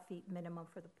 5 feet minimum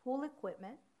for the pool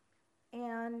equipment,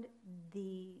 and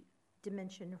the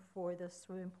dimension for the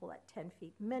swimming pool at 10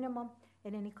 feet minimum,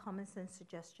 and any comments and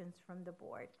suggestions from the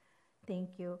board.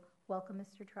 Thank you. Welcome,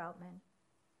 Mr. Troutman.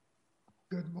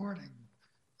 Good morning.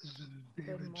 This is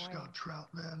David Scott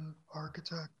Troutman,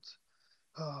 architect,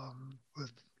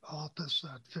 with office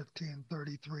at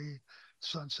 1533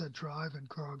 Sunset Drive in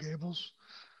Coral Gables.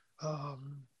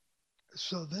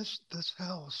 So this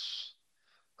house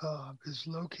is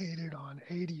located on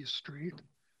 80th Street.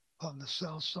 On the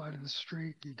south side of the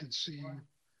street, you can see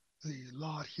the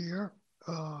lot here.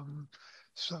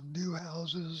 Some new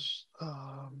houses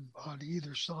on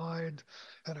either side,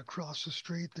 and across the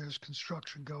street there's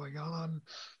construction going on,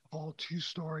 all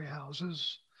 2-story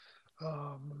houses.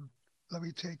 Let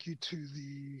me take you to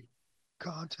the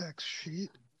context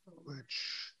sheet,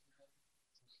 which,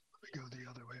 let me go the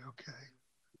other way, okay.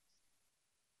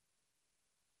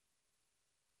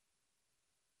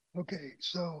 Okay,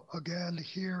 so again,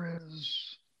 here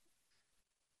is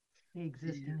the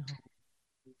existing home.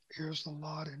 Here's the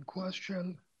lot in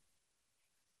question,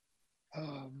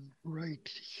 right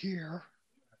here.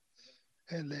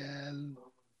 And then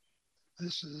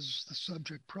this is the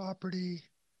subject property.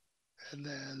 And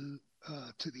then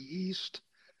to the east,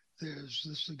 there's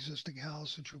this existing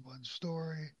house, which is 1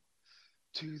 story.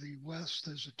 To the west,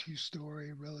 there's a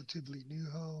 2-story, relatively new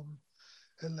home.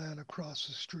 And then across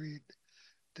the street,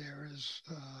 there is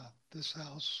this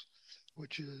house,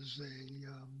 which is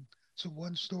it's a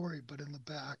 1-story, but in the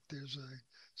back there's a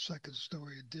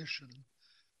 2nd-story addition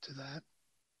to that.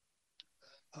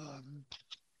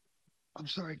 I'm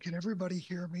sorry, can everybody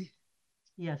hear me?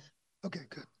 Yes. Okay,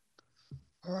 good.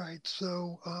 All right,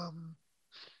 so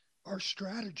our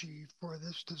strategy for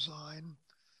this design,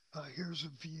 here's a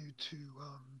view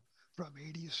from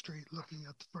 80th Street looking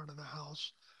at the front of the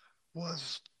house,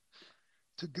 was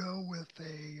to go with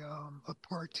a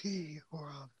party or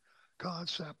a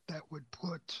concept that would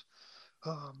put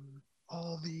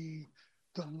all the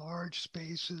large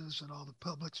spaces and all the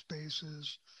public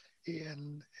spaces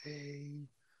in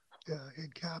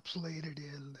encapsulated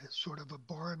in sort of a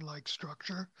barn-like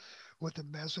structure with a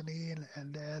mezzanine,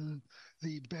 and then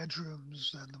the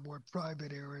bedrooms and the more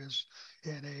private areas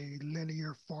in a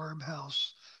linear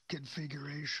farmhouse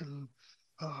configuration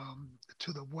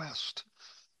to the west.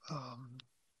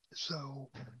 So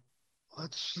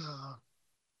let's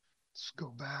go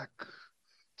back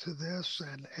to this,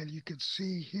 and you can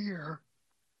see here,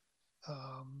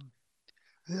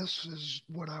 this is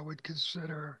what I would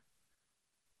consider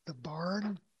the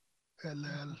barn, and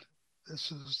then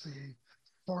this is the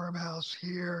farmhouse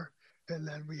here, and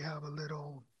then we have a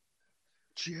little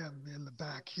gym in the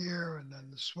back here, and then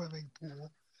the swimming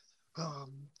pool.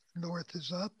 North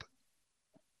is up.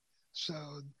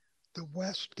 So the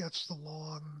west gets the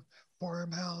long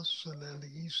farmhouse, and then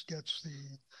the east gets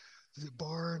the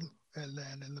barn, and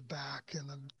then in the back and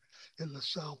then in the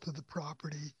south of the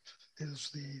property is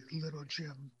the little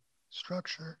gym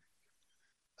structure.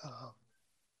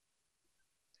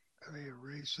 Let me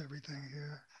erase everything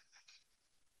here.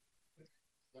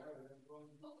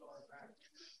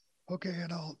 Okay,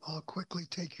 and I'll quickly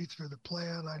take you through the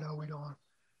plan. I know we don't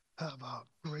have a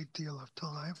great deal of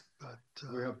time, but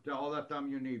we have all the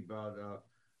time you need, but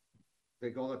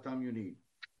take all the time you need.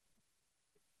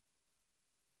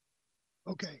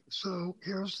 Okay, so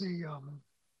here's the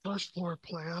first floor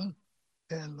plan,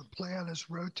 and the plan is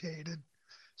rotated.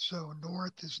 So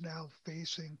north is now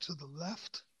facing to the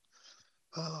left.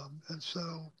 And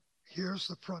so here's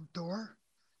the front door.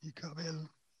 You come in,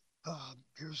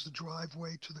 here's the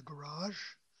driveway to the garage,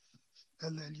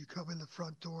 and then you come in the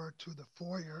front door to the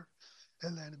foyer,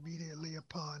 and then immediately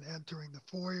upon entering the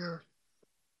foyer,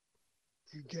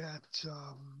 you get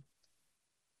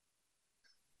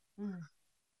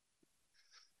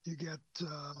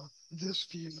this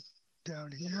view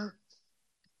down here,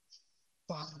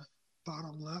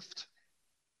 bottom left.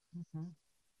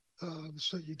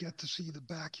 So you get to see the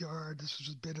backyard. This is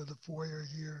a bit of the foyer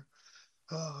here.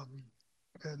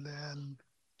 And then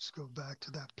let's go back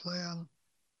to that plan.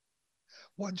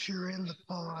 Once you're in the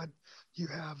pod, you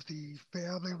have the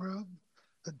family room,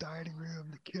 the dining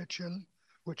room, the kitchen,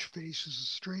 which faces the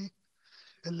street.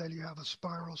 And then you have a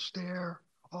spiral stair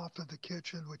off of the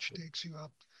kitchen, which takes you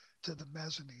up to the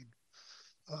mezzanine.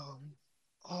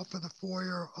 Off of the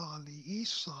foyer on the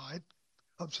east side,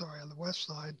 on the west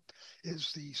side,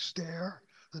 is the stair,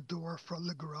 the door from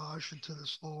the garage into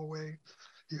this hallway.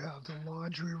 You have the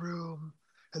laundry room,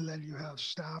 and then you have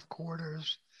staff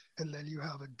quarters, and then you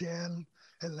have a den,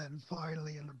 and then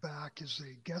finally in the back is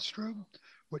a guest room,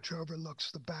 which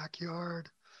overlooks the backyard.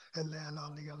 And then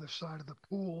on the other side of the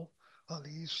pool, on the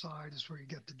east side, is where you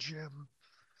get the gym.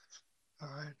 All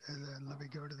right, and then let me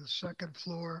go to the second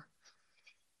floor.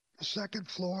 The second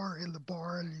floor in the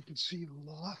barn, you can see the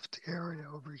loft area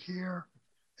over here,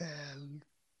 and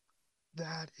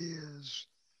that is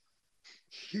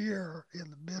here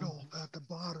in the middle at the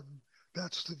bottom.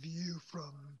 That's the view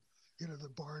from, the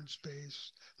barn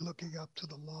space, looking up to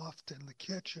the loft and the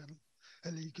kitchen,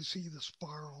 and you can see the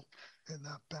spiral in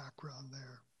that background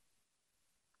there.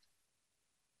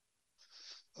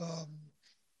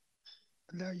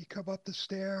 Now you come up the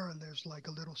stair, and there's like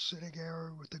a little sitting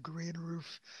area with a green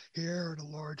roof here and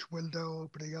a large window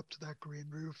opening up to that green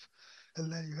roof.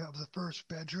 And then you have the first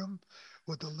bedroom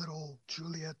with a little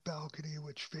Juliet balcony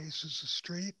which faces the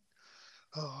street.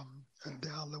 And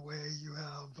down the way you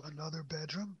have another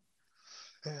bedroom.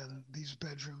 And these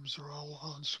bedrooms are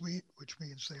all en suite, which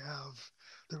means they have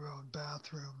their own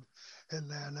bathroom.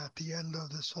 And then at the end of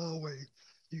this hallway,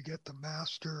 you get the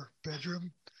master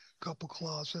bedroom, couple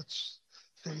closets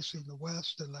facing the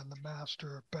west, and then the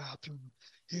master bathroom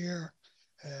here.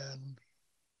 And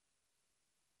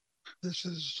this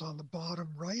is on the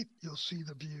bottom right. You'll see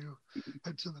the view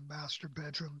into the master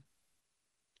bedroom.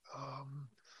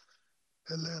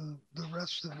 And then the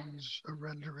rest of these are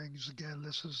renderings. Again,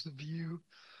 this is the view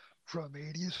from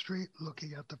 80th Street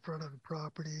looking at the front of the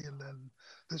property. And then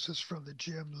this is from the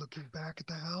gym looking back at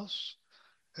the house.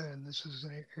 And this is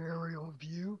an aerial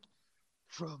view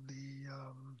from the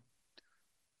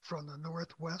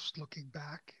northwest looking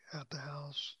back at the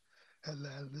house. And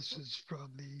then this is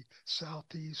from the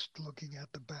southeast looking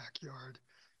at the backyard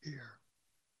here.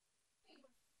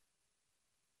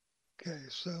 Okay,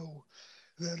 so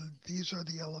then these are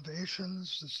the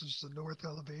elevations. This is the north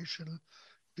elevation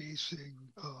facing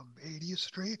 80th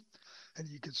Street. And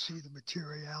you can see the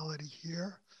materiality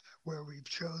here where we've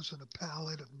chosen a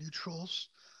palette of neutrals,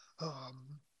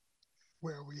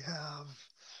 where we have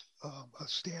a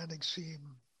standing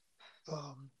seam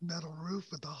metal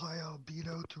roof with a high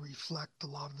albedo to reflect a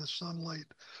lot of the sunlight.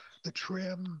 The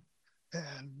trim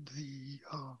and the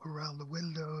around the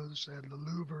windows and the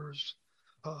louvers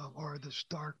are this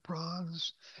dark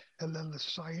bronze. And then the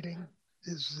siding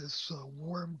is this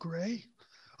warm gray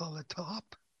on the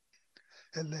top.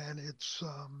 And then it's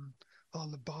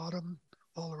on the bottom,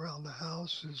 all around the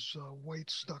house is white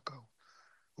stucco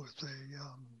with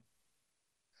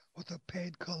a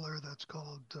paint color that's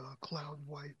called cloud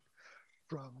white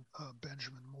from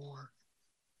Benjamin Moore.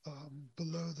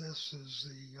 Below this is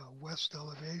the west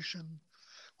elevation,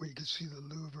 where you can see the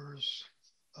louvers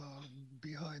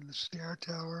behind the stair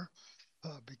tower,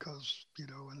 because,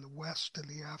 in the west in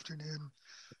the afternoon,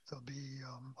 there'll be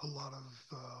a lot of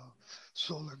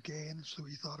solar gain, so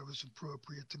we thought it was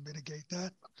appropriate to mitigate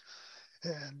that.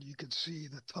 And you can see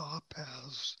the top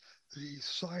has the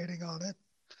siding on it,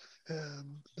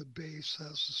 and the base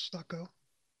has the stucco.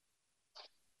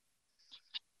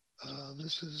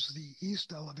 This is the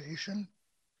east elevation.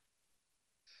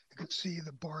 You can see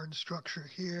the barn structure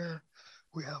here.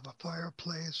 We have a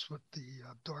fireplace with the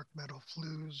dark metal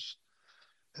flues.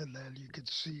 And then you can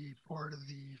see part of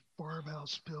the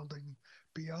farmhouse building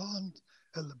beyond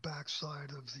and the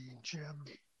backside of the gym.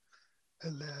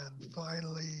 And then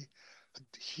finally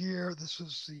here, this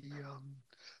is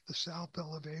the south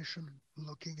elevation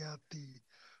looking at the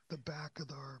back of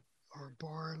our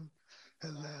barn,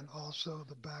 and then also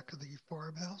the back of the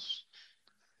farmhouse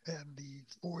and the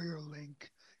foyer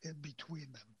link in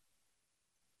between them.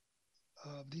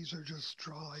 These are just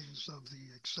drawings of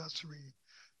the accessory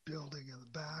building in the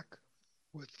back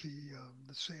with the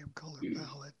same color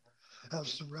palette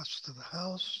as the rest of the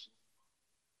house.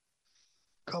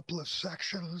 Couple of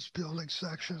sections, building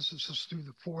sections. This is through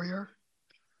the foyer.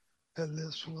 And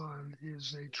this one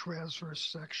is a transverse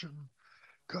section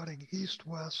cutting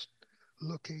east-west,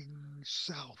 looking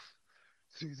south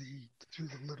through the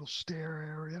little stair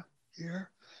area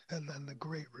here, and then the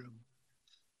great room.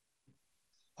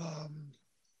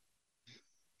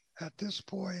 At this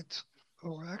point,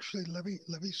 or actually, let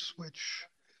me switch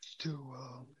to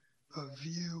a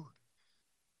view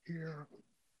here,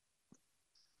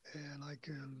 and I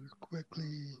can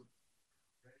quickly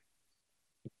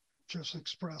just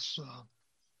express.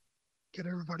 Can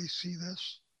everybody see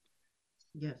this?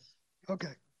 Yes.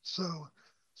 Okay, so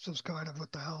this is kind of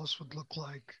what the house would look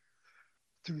like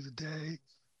through the day.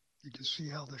 You can see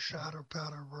how the shadow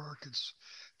pattern work. It's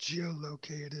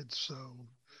geolocated, so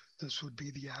this would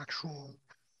be the actual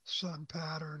sun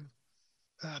pattern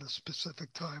at a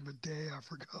specific time of day. I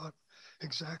forgot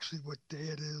exactly what day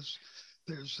it is.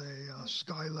 There's a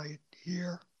skylight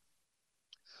here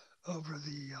over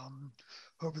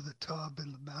the tub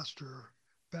in the master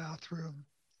bathroom.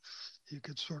 You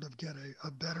could sort of get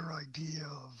a better idea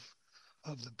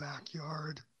of the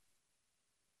backyard.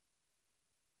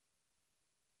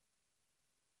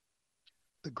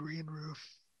 The green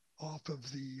roof off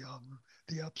of the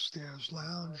upstairs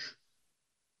lounge.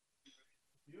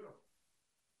 You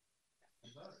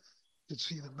can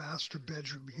see the master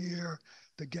bedroom here,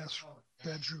 the guest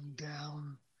bedroom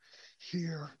down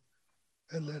here,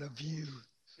 and then a view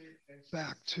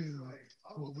back to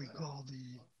what we call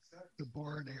the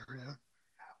barn area.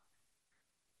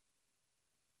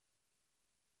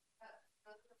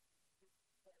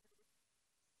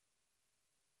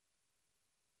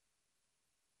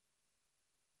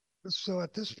 So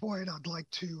at this point, I'd like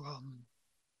to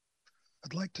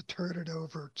turn it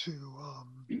over to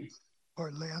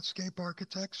our landscape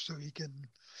architect, so he can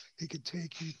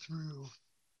take you through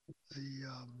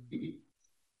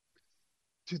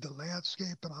the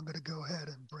landscape, and I'm going to go ahead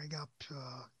and bring up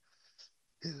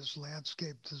his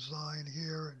landscape design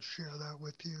here and share that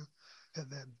with you,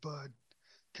 and then Bud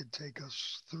can take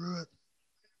us through it.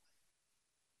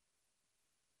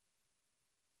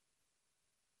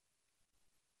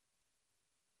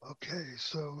 Okay,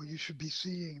 so you should be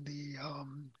seeing the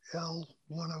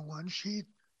L101 sheet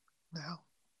now.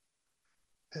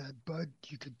 And Bud,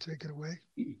 you can take it away.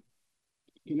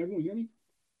 Can everyone hear me?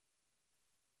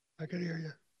 I can hear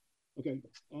you. Okay.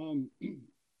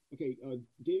 Okay.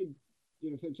 David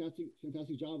did a fantastic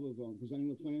job of presenting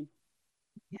the plan.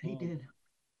 Yeah, he did.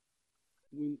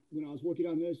 When I was working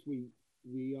on this, we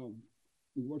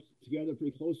worked together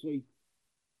pretty closely,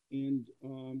 and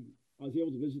I was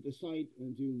able to visit the site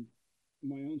and do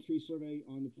my own tree survey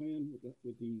on the plan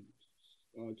with the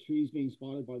trees being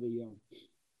spotted by the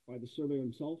surveyor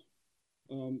himself.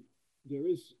 There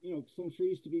is, some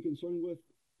trees to be concerned with.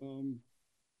 On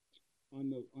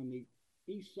the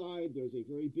east side, there's a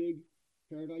very big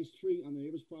paradise tree on the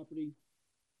neighbor's property.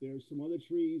 There's some other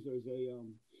trees. There's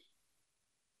an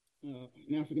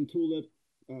African tulip,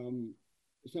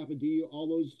 sapodilla. All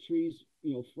those trees,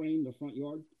 frame the front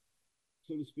yard,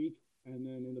 so to speak. And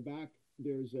then in the back,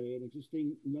 there's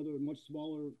another much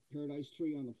smaller paradise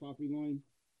tree on the property line.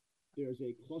 There's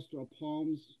a cluster of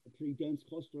palms, a pretty dense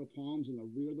cluster of palms in the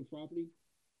rear of the property.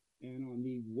 And on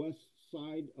the west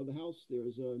side of the house,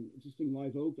 there's an existing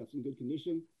live oak that's in good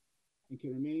condition and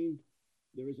can remain.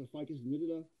 There is a Ficus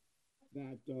nitida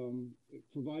that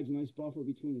provides a nice buffer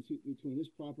between this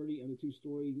property and the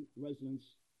two-story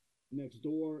residence next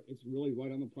door. It's really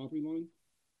right on the property line.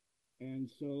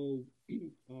 And so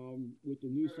with the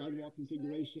new sidewalk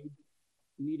configuration,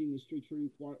 meeting the street tree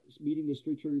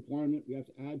requirement, we have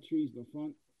to add trees in the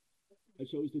front. I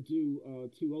chose to do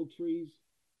 2 oak trees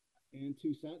and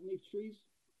 2 satin leaf trees.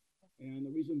 And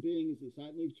the reason being is the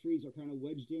satin leaf trees are kind of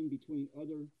wedged in between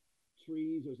other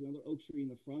trees. There's another oak tree in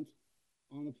the front.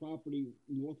 On the property,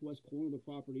 northwest corner of the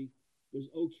property, there's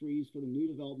oak trees for the new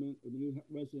development or the new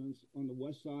residents on the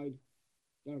west side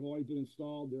that have already been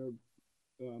installed. They're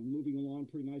moving along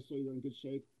pretty nicely. They're in good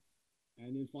shape.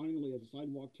 And then finally, as the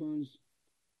sidewalk turns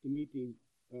to meet the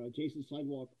adjacent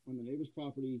sidewalk on the neighbor's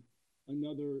property,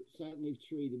 another satin leaf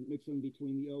tree to mix in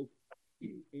between the oak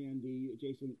and the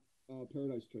adjacent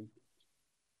paradise tree.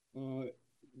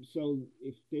 So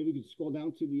if David could scroll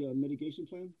down to the mitigation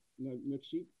plan, next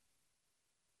sheet.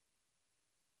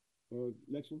 Or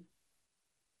next one.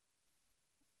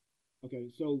 Okay,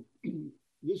 so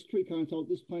this plan tells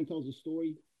a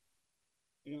story.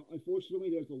 You know, unfortunately,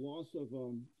 there's a loss of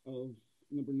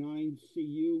number 9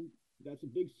 CU. That's a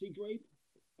big sea grape.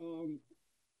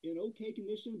 In okay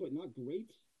condition, but not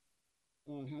great.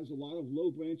 Has a lot of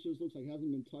low branches. Looks like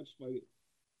hasn't been touched by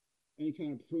any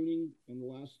kind of pruning in the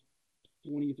last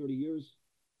 20 or 30 years.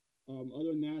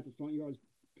 Other than that, the front yard's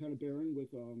kind of barren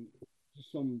with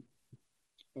some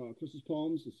Christmas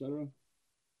palms, etc.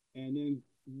 And then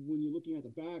when you're looking at the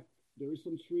back, there is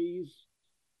some trees.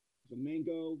 There's a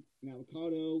mango, an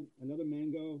avocado, another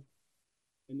mango.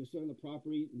 In the center of the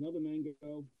property, another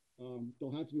mango.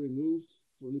 They'll have to be removed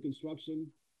for new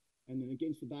construction. And then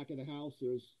against the back of the house,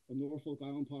 there's a Norfolk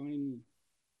Island pine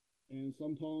and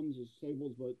some palms, there's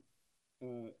sables, but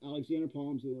Alexander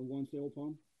palms and then one sable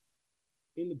palm.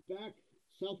 In the back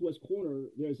southwest corner,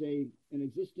 there's an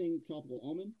existing tropical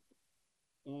almond.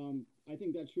 I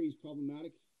think that tree is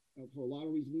problematic for a lot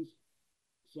of reasons.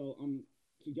 So I'm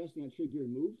suggesting that tree be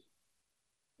removed.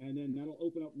 And then that'll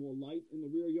open up more light in the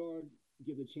rear yard,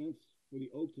 give the chance for the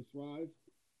oak to thrive.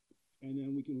 And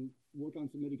then we can work on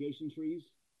some mitigation trees.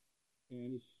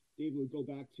 And if David would go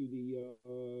back to the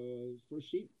first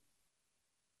sheet,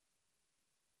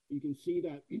 you can see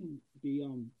that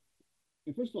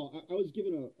and first of all, I was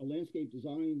given a landscape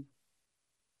design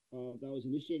that was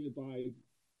initiated by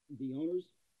the owners.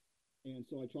 And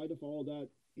so I tried to follow that,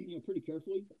 pretty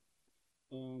carefully.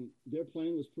 Their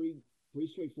plan was pretty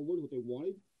straightforward, what they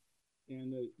wanted.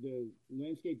 And the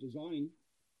landscape design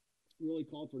really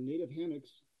called for native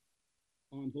hammocks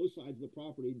on both sides of the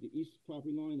property, the east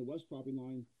property line, the west property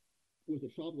line, with a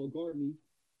tropical garden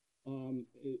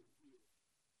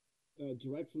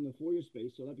direct from the foyer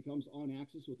space, so that becomes on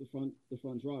axis with the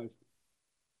front drive.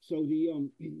 So the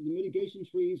mitigation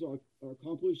trees are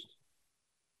accomplished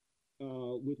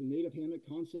with the native hammock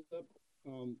concept.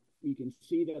 You can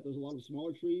see that there's a lot of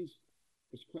smaller trees.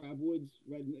 There's crabwoods,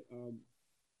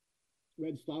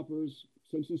 red stoppers,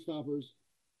 Simpson stoppers.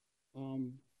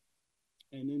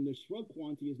 And then the shrub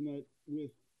quantity is met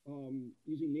with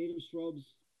using native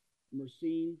shrubs,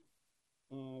 myrcene,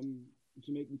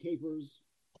 Jamaican capers,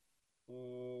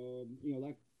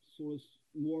 that sort of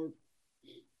more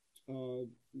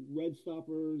red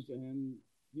stoppers, and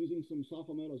using some soft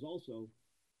palmettos also,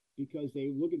 because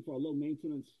they're looking for a low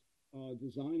maintenance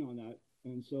design on that.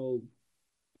 And so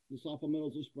the soft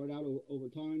palmettos are spread out over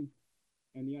time.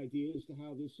 And the idea is to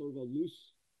have this sort of a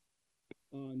loose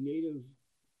native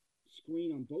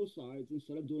screen on both sides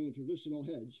instead of doing a traditional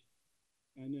hedge.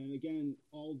 And then again,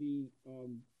 all the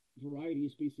variety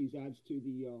of species adds to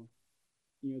the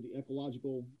the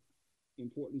ecological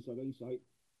importance of any site.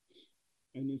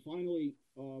 And then finally,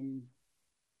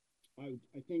 I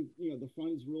think the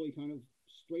front is really kind of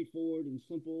straightforward and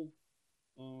simple.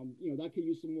 That could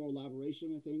use some more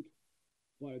elaboration, I think.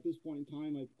 But at this point in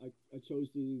time, I chose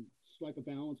to strike a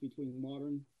balance between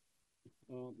modern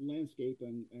landscape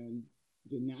and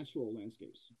the natural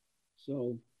landscapes.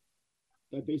 So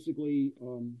that basically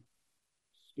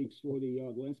speaks for the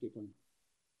landscape plan.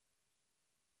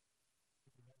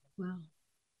 Wow.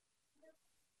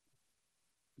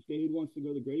 If David wants to go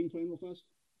to the grading plan real fast,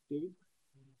 David?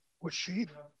 What sheet?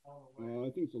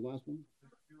 I think it's the last one.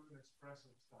 Do an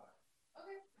expressive style.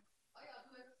 Okay. Oh, yeah,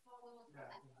 do like a small little. Yeah,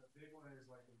 the big one is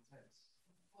like intense.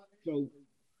 So,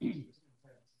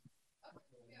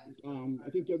 I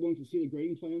think everyone can see the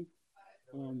grading plan.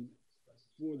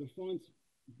 For the front,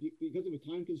 because of a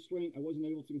time constraint, I wasn't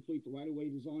able to complete the right-of-way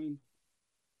design,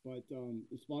 but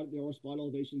there are spot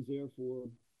elevations there for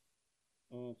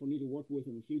me to work with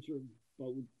in the future.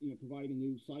 But providing a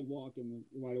new sidewalk and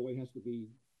the right-of-way has to be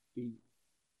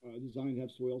designed to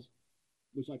have swales,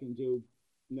 which I can do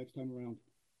next time around.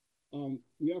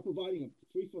 We are providing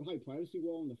a 3-foot high privacy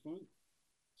wall in the front,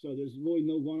 so there's really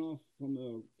no runoff from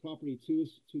the property to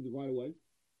the right-of-way.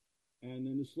 And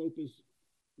then the slope is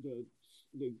the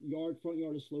front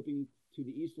yard is sloping to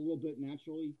the east a little bit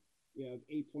naturally. We have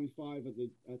 8.5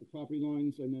 at the property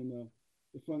lines, and then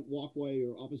the front walkway,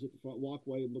 or opposite the front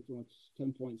walkway, it looks like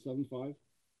 10.75.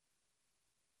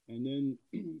 And then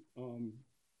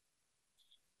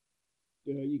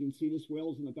You can see the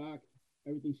swales in the back.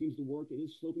 Everything seems to work. It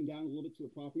is sloping down a little bit to the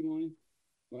property line,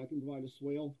 but I can provide a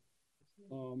swale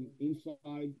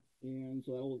inside, and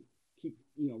so that'll keep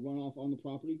runoff on the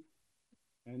property.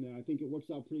 And I think it works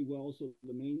out pretty well. So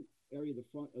the main area, the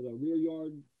front, the rear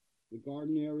yard, the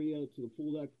garden area to the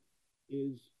pool deck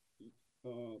is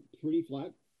pretty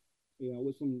flat,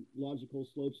 with some logical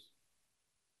slopes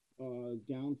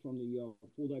down from the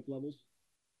pool deck levels.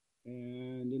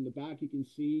 And in the back, you can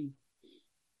see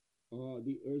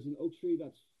there's an oak tree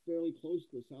that's fairly close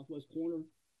to the southwest corner.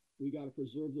 We got to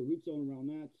preserve the root zone around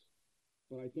that,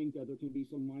 but I think that there can be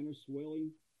some minor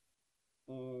swaling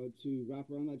to wrap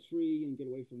around that tree and get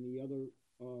away from the other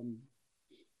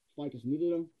Ficus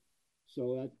nitida.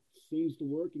 So that seems to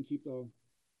work and keep the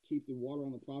water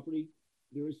on the property.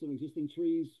 There is some existing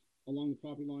trees along the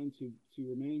property line to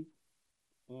remain,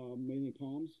 mainly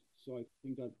palms. So I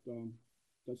think that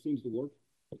that seems to work.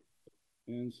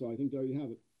 And so I think there you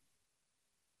have it.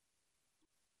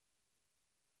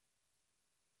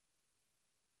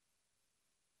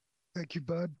 Thank you,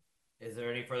 Bud. Is there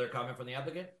any further comment from the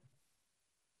applicant?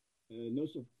 No,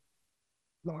 sir.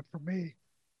 Not for me.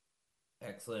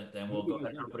 Excellent. Then we'll go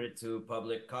ahead and put it to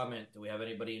public comment. Do we have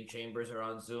anybody in chambers or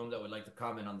on Zoom that would like to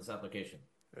comment on this application?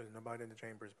 There's nobody in the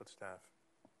chambers but staff.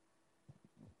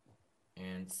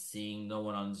 And seeing no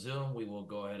one on Zoom, we will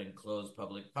go ahead and close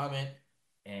public comment,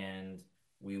 and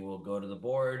we will go to the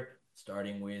board,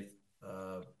 starting with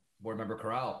Board Member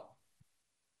Corral.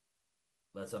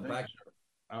 Let's unpack.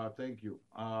 Thank you.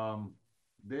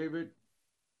 David,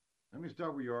 let me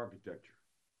start with your architecture.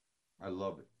 I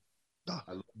love it.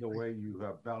 I love the way you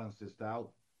have balanced this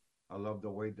out. I love the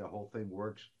way the whole thing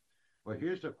works. But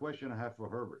here's the question I have for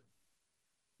Herbert.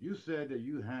 You said that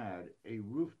you had a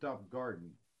rooftop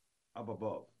garden up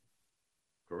above,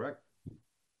 correct?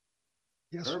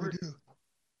 Yes, Herbert, we do.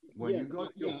 When you go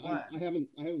to your plan, I haven't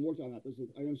worked on that.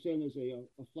 I understand there's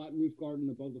a flat roof garden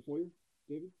above the foyer,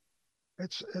 David.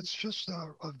 It's just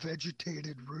a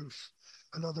vegetated roof.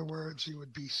 In other words, it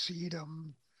would be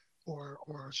sedum or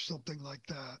something like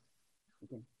that.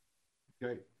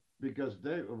 Okay, because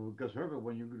Herbert,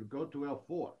 when you go to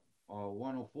L4 or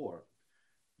 104,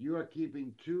 you are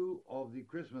keeping two of the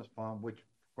Christmas palm, which,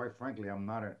 quite frankly, I'm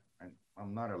not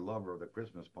a lover of the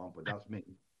Christmas palm, but that's me.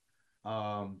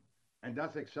 And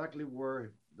that's exactly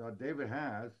where David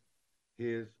has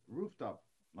his rooftop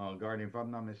garden, if I'm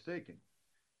not mistaken.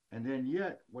 And then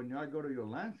yet, when I go to your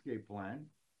landscape plan,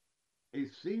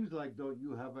 it seems like though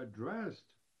you have addressed,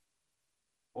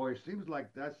 or it seems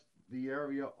like that's the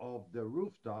area of the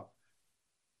rooftop.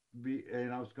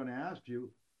 And I was going to ask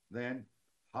you then,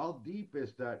 how deep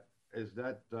is that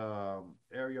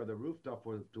area of the rooftop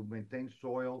to maintain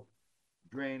soil,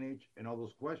 drainage, and all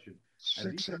those questions?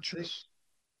 6 inches.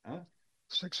 Huh?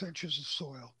 6 inches of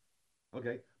soil.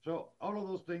 Okay, so all of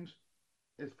those things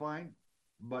is fine,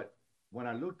 but when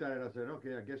I looked at it, I said,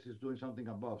 okay, I guess he's doing something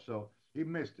above. So he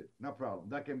missed it. No problem.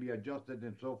 That can be adjusted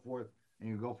and so forth, and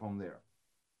you go from there.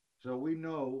 So we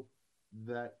know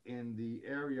that in the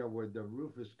area where the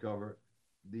roof is covered,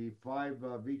 the 5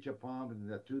 Vicha palms and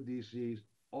the 2 DCs,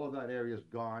 all that area is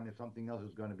gone, and something else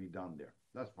is going to be done there.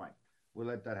 That's fine. We'll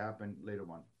let that happen later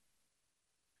on.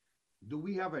 Do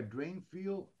we have a drain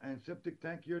field and septic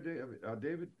tank here,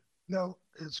 David? No,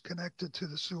 it's connected to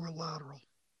the sewer lateral.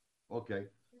 Okay.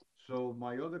 So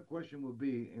my other question would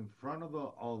be, in front of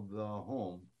the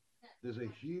home, there's a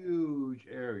huge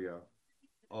area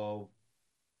of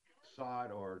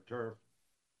sod or turf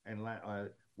and land,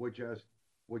 which I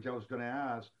was going to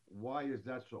ask, why is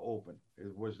that so open?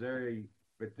 Was there a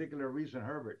particular reason,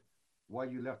 Herbert, why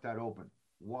you left that open?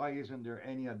 Why isn't there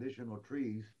any additional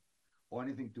trees or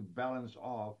anything to balance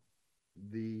off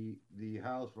the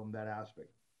house from that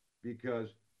aspect? Because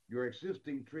your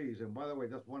existing trees, and by the way,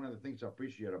 that's one of the things I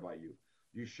appreciate about you.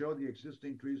 You show the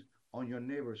existing trees on your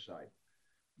neighbor's side.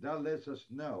 That lets us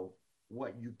know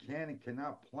what you can and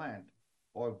cannot plant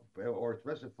or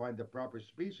specify the proper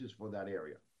species for that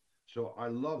area. So I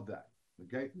love that.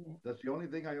 Okay, yeah. That's the only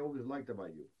thing I always liked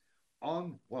about you.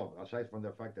 Well, aside from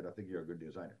the fact that I think you're a good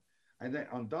designer, and then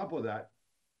on top of that,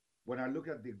 when I look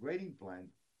at the grading plan,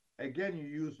 again you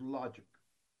use logic,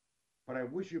 but I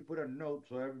wish you put a note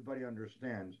so everybody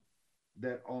understands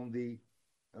that on the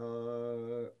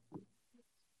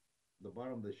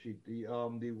bottom of the sheet,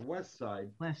 the west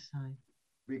side,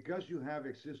 because you have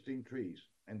existing trees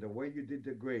and the way you did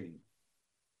the grading,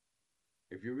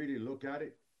 if you really look at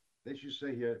it, they should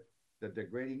say here that the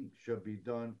grading should be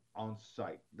done on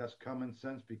site. That's common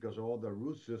sense because of all the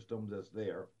root system that's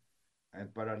there.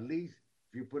 But at least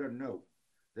if you put a note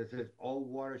that says all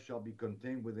water shall be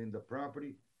contained within the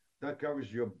property, That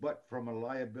covers your butt from a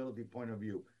liability point of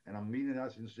view. And I'm meaning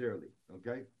that sincerely,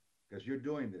 okay? Because you're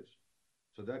doing this.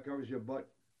 So that covers your butt.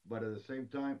 But at the same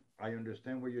time, I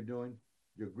understand what you're doing.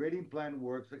 Your grading plan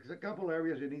works. There's a couple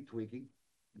areas you need tweaking,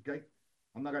 okay?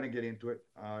 I'm not going to get into it.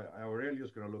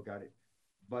 Aurelio's going to look at it.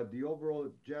 But the overall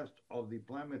gist of the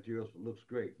plant materials looks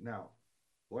great. Now,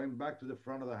 going back to the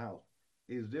front of the house,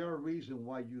 is there a reason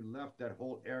why you left that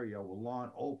whole area of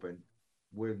lawn open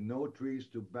with no trees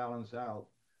to balance out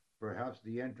perhaps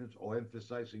the entrance, or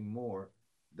emphasizing more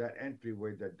that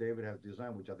entryway that David has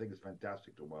designed, which I think is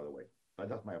fantastic too, by the way. But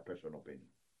that's my personal opinion.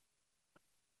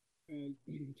 And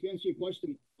to answer your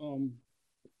question,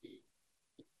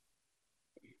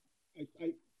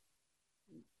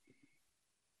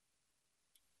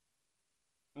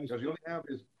 Because you only have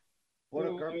is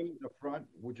photocopy in the front,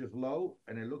 which is low,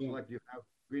 and it looks like you have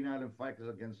Green Island ficus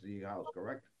against the house,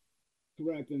 correct?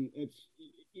 Correct, and it's,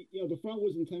 you know, the front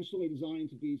was intentionally designed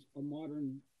to be a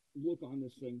modern look on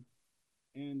this thing,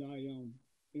 and I, you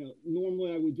know,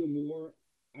 normally I would do more.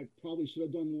 I probably should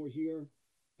have done more here.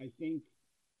 I think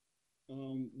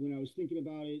when I was thinking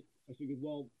about it, I figured,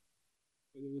 well,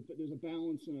 there's a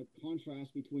balance and a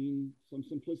contrast between some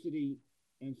simplicity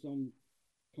and some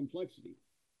complexity.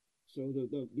 So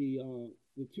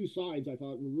the two sides I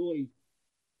thought were really,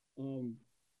 you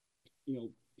know,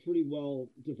 pretty well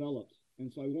developed.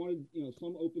 And so I wanted, you know,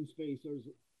 some open space.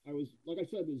 I was, like I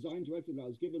said, the design directive I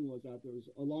was given was that there's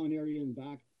a lawn area in the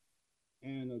back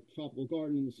and a tropical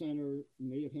garden in the center,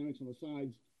 native hammocks on the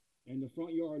sides, and the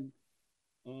front yard.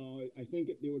 I think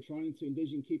they were trying to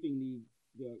envision keeping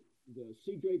the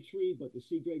sea grape tree, but the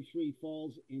sea grape tree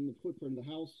falls in the footprint of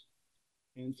the house.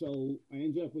 And so I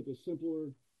ended up with a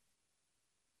simpler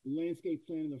landscape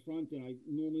plan in the front than I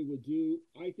normally would do.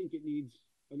 I think it needs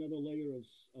another layer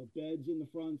of beds in the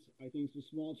front. I think some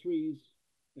small trees,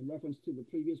 in reference to the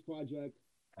previous project.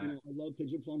 You know, I love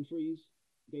pigeon plum trees.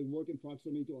 They work in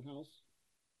proximity to a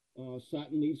house.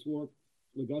 Satin leaves work,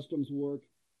 ligustrums work.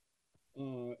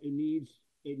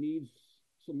 It needs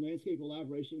some landscape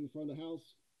elaboration in the front of the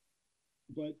house.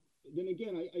 But then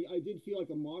again, I did feel like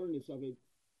the modernness of it,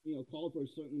 you know, called for a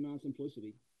certain amount of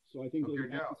simplicity. So I think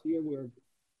there's an here where,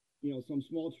 you know, some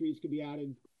small trees could be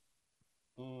added.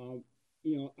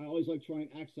 You know, I always like trying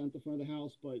to accent the front of the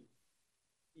house, but,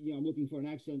 you know, I'm looking for an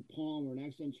accent palm or an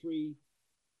accent tree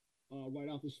right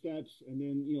off the steps, and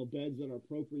then, you know, beds that are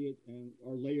appropriate and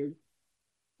are layered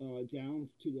down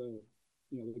to the,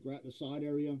 you know, the side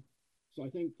area. So I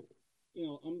think, you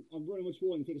know, I'm very much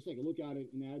willing to take a second look at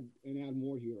it and add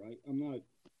more here. I'm not.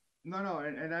 No,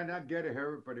 and I not get it,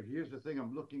 Harry. But here's the thing: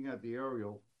 I'm looking at the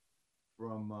aerial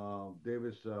from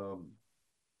Davis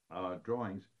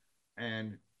drawings,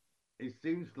 and it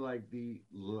seems like the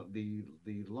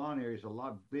lawn area is a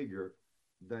lot bigger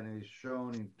than is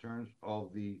shown in terms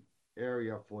of the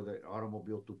area for the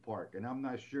automobile to park. And I'm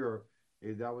not sure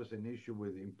if that was an issue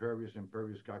with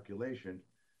impervious calculation,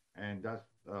 and that's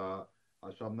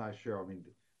so I'm not sure. I mean,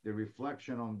 the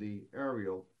reflection on the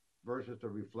aerial versus the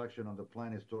reflection on the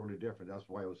plan is totally different. That's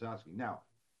why I was asking. Now,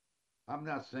 I'm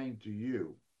not saying to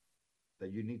you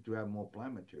that you need to have more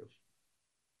plant materials,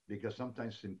 because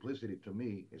sometimes simplicity to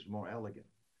me is more elegant.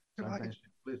 Sometimes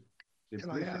can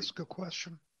I ask a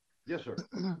question? Yes, sir.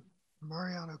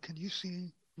 Mariano, can you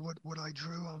see what I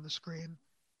drew on the screen?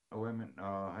 Oh, wait a minute.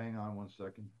 Hang on one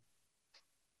second.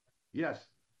 Yes.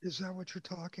 Is that what you're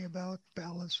talking about?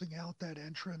 Balancing out that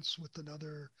entrance with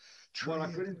another tree? Well,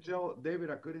 I couldn't tell, David.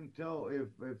 I couldn't tell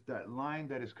if that line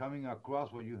that is coming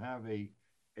across when you have a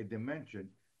dimension,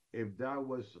 if that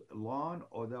was lawn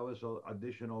or that was an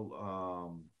additional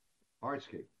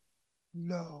hardscape.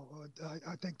 No,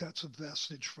 I think that's a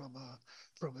vestige from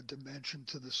a dimension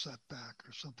to the setback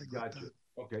or something like that.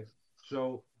 Okay.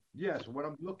 So yes, what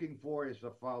I'm looking for is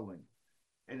the following,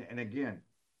 and again,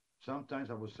 sometimes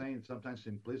I was saying sometimes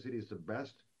simplicity is the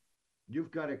best.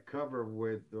 You've got it covered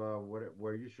with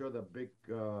where you show the big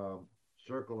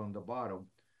circle on the bottom.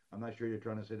 I'm not sure you're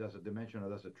trying to say that's a dimension or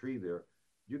that's a tree there.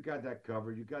 You got that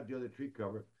covered. You got the other tree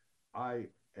covered.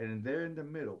 And there in the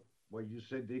middle where you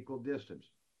said the equal distance.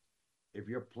 If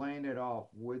you're playing it off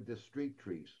with the street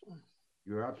trees,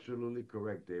 you're absolutely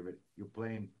correct, David. You're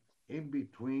playing in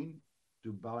between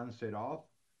to balance it off,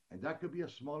 and that could be a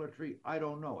smaller tree. I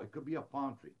don't know. It could be a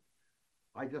palm tree.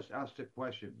 I just asked the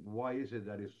question, why is it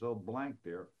that it's so blank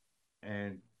there?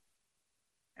 And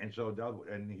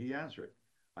he answered.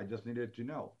 I just needed to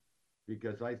know,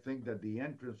 because I think that the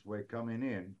entranceway coming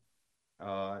in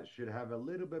should have a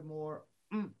little bit more,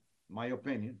 my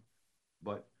opinion,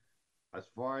 but as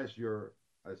far as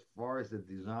the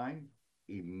design,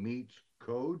 it meets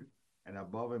code and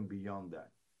above and beyond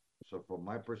that. So from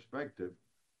my perspective,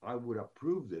 I would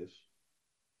approve this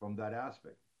from that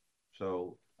aspect.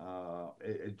 So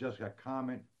it's just a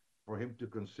comment for him to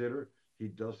consider. He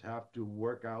does have to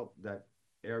work out that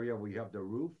area where you have the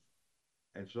roof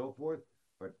and so forth,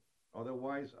 but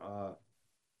otherwise,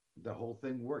 the whole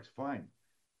thing works fine.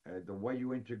 The way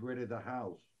you integrated the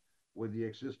house with the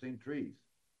existing trees,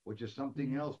 which is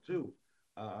something else too.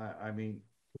 I mean,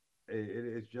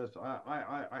 it's just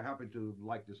I happen to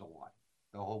like this a lot.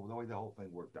 The way the whole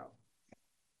thing worked out,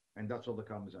 and that's all the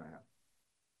comments I have.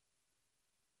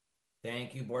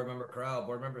 Thank you, Board Member Corral.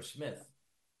 Board Member Smith.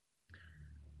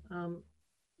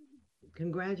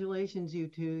 Congratulations, you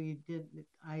two. You did.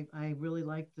 I really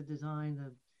liked the design,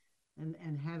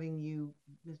 and having you,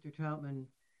 Mr. Troutman,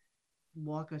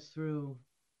 walk us through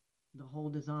the whole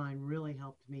design really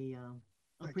helped me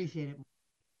appreciate it.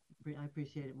 I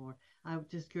appreciate it more. I'm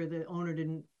just curious, the owner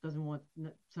doesn't want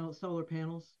solar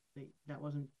panels. That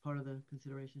wasn't part of the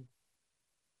consideration.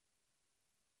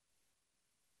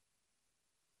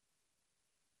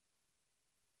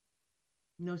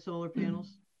 No solar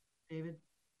panels, David?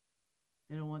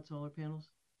 They don't want solar panels?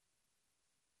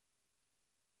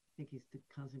 I think he's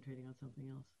concentrating on something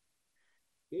else.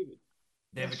 David.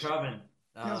 David Troutman,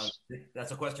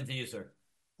 that's a question to you, sir.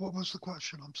 What was the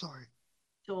question? I'm sorry.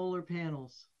 Solar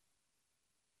panels.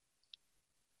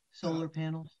 Solar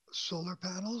panels. Solar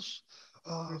panels?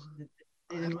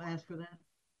 They didn't ask for that?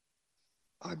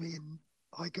 I mean,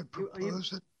 I could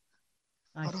propose it.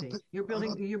 I see. You're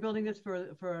building this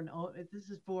this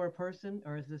is for a person,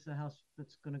 or is this a house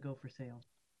that's going to go for sale?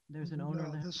 There's an owner.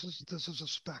 No, this is a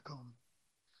spec home.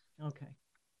 Okay.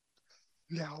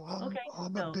 Now,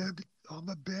 I'm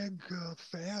a big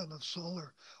fan of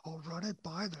solar. I'll run it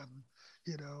by them,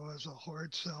 as a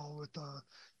hard sell with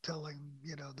telling,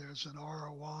 there's an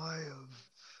ROI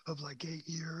of like 8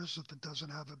 years if it doesn't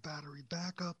have a battery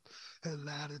backup, and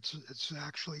that it's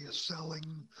actually a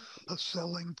selling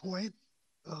point.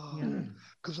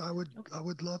 Because I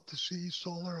would love to see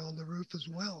solar on the roof as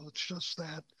well. It's just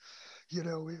that, it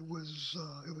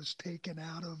was taken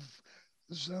out of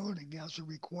zoning as a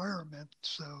requirement.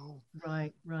 So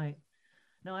right.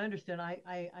 No, I understand.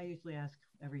 I usually ask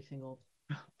every single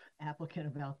applicant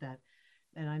about that,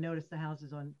 and I noticed the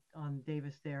houses on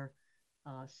Davis there.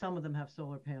 Some of them have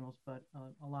solar panels, but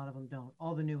a lot of them don't.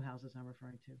 All the new houses I'm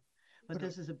referring to. But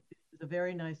this is a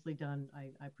very nicely done.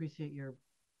 I appreciate your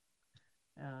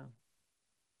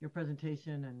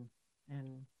presentation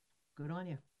and good on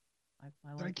you. I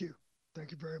like Thank you.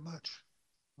 Thank you very much.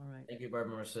 All right. Thank you,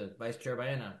 Barbara Merced. Vice Chair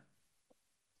Baena.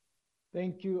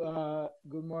 Thank you.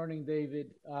 Good morning,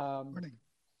 David. Morning.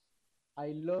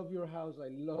 I love your house. I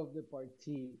love the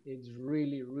party. It's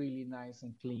really, really nice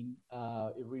and clean.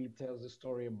 It really tells the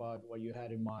story about what you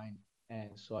had in mind.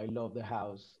 And so I love the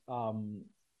house. When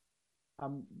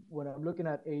I'm looking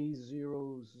at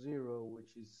A00,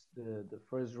 which is the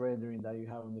first rendering that you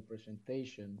have on the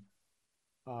presentation,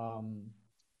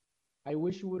 I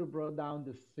wish you would have brought down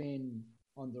the fin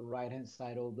on the right-hand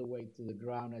side all the way to the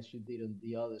ground as you did on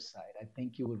the other side. I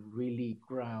think you would really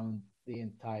ground the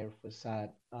entire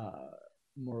facade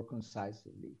more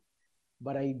concisely.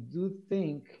 But I do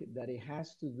think that it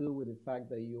has to do with the fact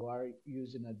that you are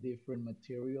using a different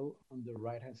material on the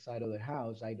right-hand side of the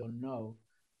house. I don't know.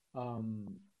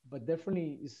 But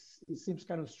definitely it seems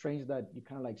kind of strange that you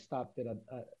kind of like stopped it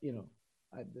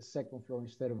at the second floor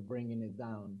instead of bringing it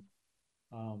down.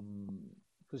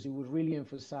 Because it would really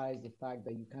emphasize the fact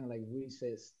that you kind of like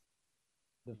recessed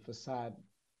the facade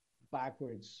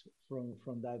backwards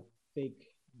from that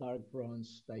thick dark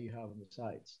bronze that you have on the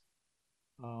sides.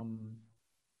 And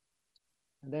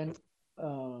then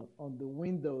on the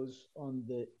windows on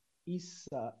the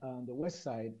on the west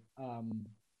side, I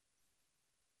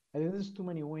think there's too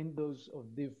many windows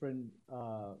of different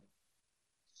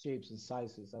shapes and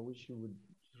sizes. I wish you would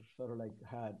sort of like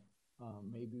had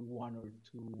maybe 1 or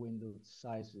 2 window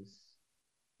sizes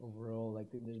overall. I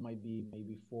think there might be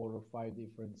maybe 4 or 5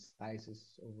 different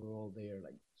sizes overall there,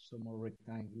 like some more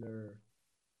rectangular,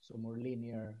 some more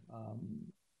linear,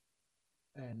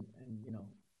 and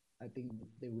I think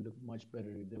they would look much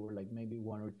better if there were like maybe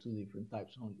 1 or 2 different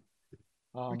types only.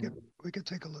 We could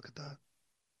take a look at that.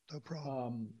 No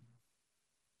problem.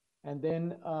 And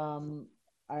then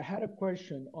I had a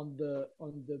question on the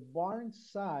barn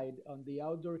side, on the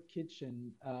outdoor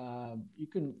kitchen.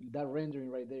 That rendering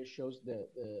right there shows the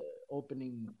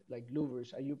opening like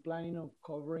louvers. Are you planning on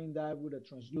covering that with a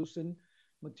translucent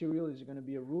material? Is it going to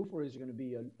be a roof, or is it going to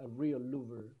be a real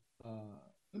louver?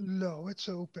 No, it's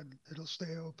open. It'll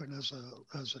stay open as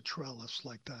a trellis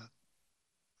like that.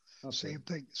 Okay. Same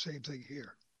thing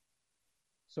here.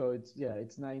 So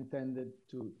it's not intended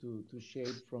to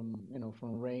shade from,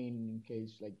 from rain in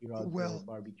case like you're out there Well,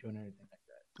 barbecuing or anything like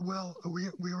that. well,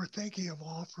 we were thinking of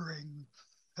offering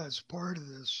as part of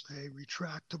this a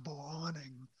retractable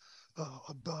awning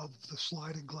above the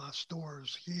sliding glass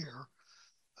doors here.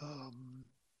 Um,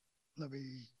 Let me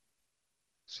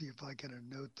see if I can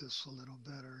note this a little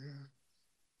better here.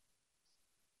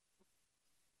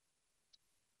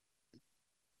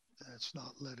 That's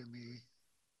not letting me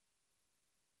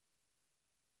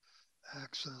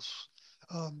access.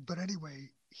 But anyway,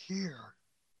 here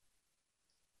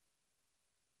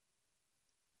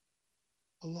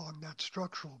along that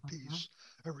structural piece,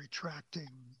 a retracting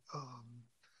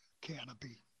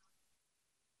canopy.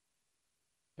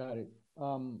 Got it.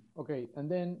 Okay, and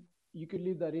then you could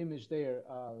leave that image there.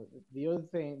 The other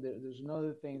thing, there's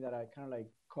another thing that I kind of like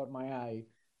caught my eye.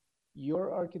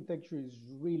 Your architecture is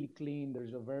really clean.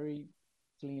 There's a very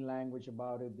clean language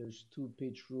about it. There's two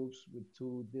pitch roofs with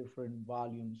two different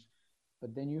volumes,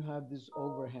 but then you have these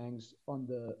overhangs on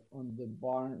the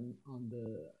barn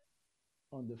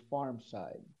on the farm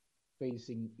side,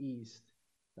 facing east,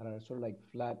 that are sort of like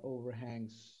flat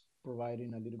overhangs,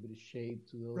 providing a little bit of shade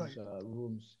to those Right.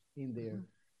 rooms in there.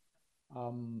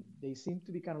 Mhm. They seem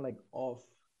to be kind of like off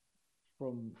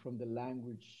from the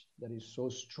language that is so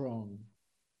strong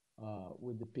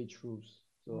with the pitch roofs.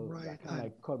 So Right. that kind of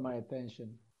like caught my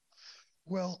attention.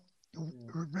 Well,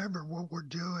 Yeah. remember what we're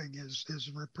doing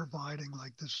is we're providing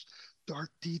like this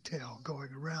dark detail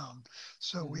going around.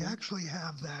 So we Hmm. actually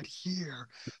have that here.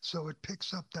 So it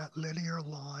picks up that linear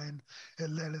line,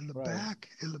 and then Right.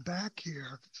 in the back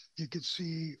here, you can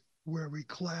see where we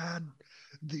clad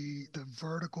the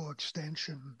vertical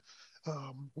extension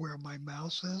where my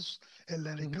mouse is, and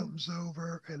then it Hmm. comes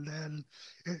over, and then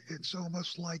it's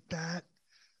almost like that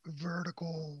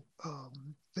vertical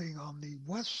thing on the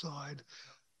west side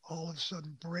all of a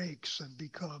sudden breaks and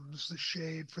becomes the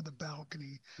shade for the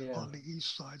balcony Yeah. on the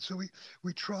east side. So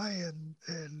we try and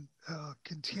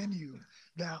continue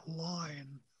that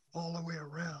line all the way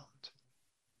around.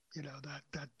 You know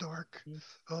that dark, Mm.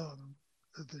 um,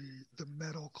 the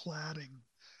metal cladding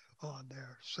on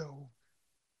there. So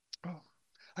oh,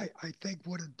 I think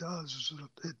what it does is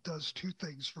it does two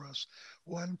things for us.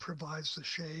 One provides the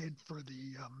shade for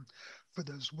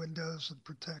those windows and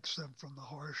protects them from the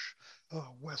harsh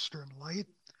western light,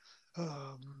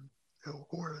 um,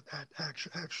 or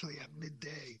actually at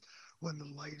midday when the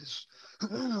light is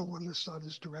when the sun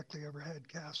is directly overhead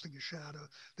casting a shadow.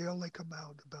 They only come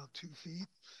out about 2 feet,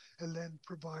 and then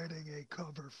providing a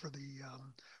cover for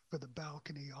the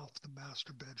balcony off the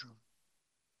master bedroom.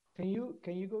 Can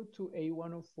you go to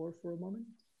A104 for a moment?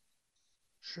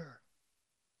 Sure.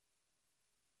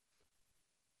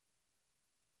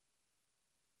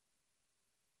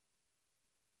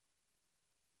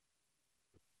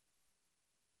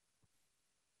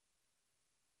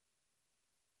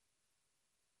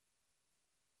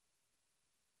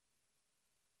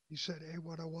 You said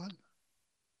A101?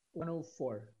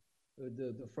 104,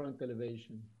 the front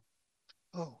elevation.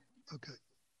 Oh, okay.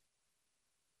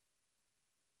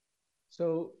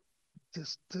 So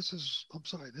This is, I'm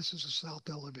sorry, this is a south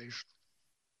elevation.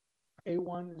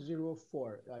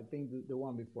 A104, I think the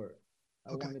one before.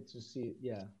 I Okay. wanted to see it.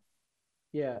 Yeah.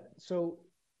 Yeah. So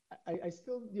I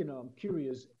still, I'm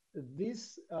curious.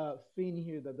 This thing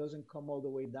here that doesn't come all the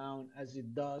way down as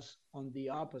it does on the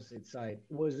opposite side,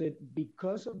 was it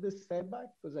because of the setback?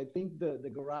 Because I think the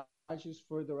garage is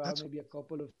further out, That's maybe a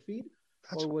couple of feet,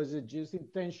 that's or was it just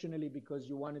intentionally because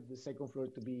you wanted the second floor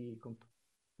to be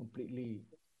completely,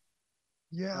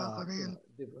 yeah, I mean,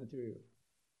 different material?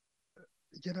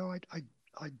 you know,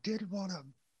 I did want to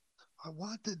I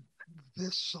wanted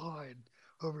this side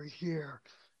over here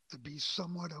to be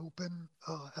somewhat open,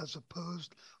 as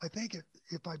opposed, I think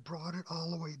if I brought it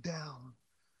all the way down,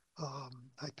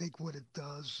 I think what it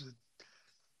does, it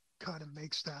kind of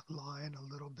makes that line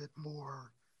a little bit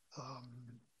more um,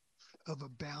 of a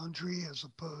boundary as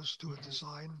opposed to a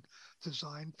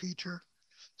design feature.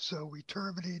 So we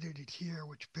terminated it here,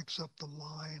 which picks up the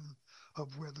line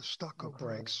of where the stucco Across.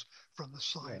 breaks from the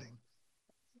Yeah. siding.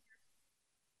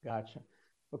 Gotcha.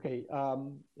 Okay.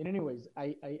 And anyways,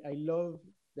 I love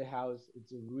the house.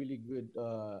 It's a really good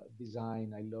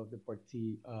design. I love the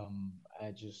party.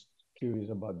 I just curious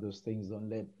about those things. Don't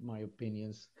let my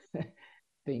opinions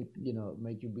think,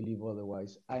 make you believe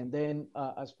otherwise. And then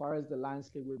as far as the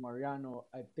landscape with Mariano,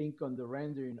 I think on the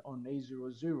rendering on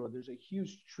A00, there's a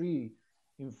huge tree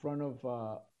in front of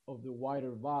the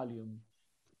wider volume.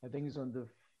 I think it's on the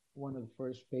one of the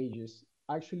first pages.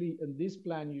 Actually, in this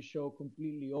plan you show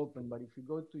completely open, but if you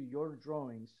go to your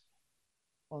drawings,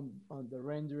 on the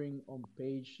rendering on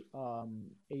page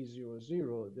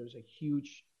A00, there's a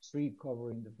huge tree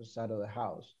covering the facade of the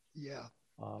house. Yeah,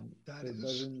 that So it is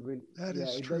doesn't really, that yeah,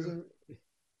 is it true.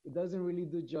 doesn't really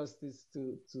do justice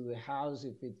to the house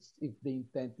if the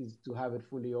intent is to have it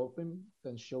fully open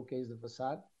and showcase the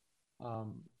facade.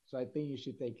 So I think you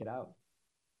should take it out.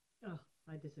 Oh,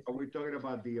 I Are disagree. we talking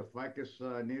about the Flactus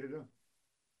Nidada?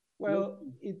 Well,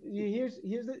 here's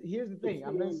the thing.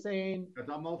 I'm not saying Because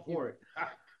I'm all for it.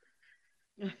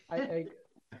 I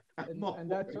I'm all and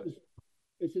for that's it.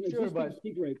 It's an sure, existing but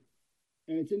speed rate,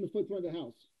 and it's in the footprint of the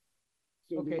house.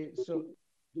 So okay. So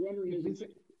the rendering if is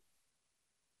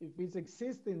it's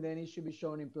existing, then it should be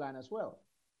shown in plan as well.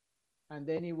 And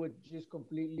then it would just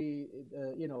completely,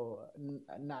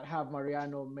 not have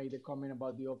Mariano made a comment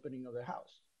about the opening of the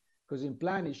house, because in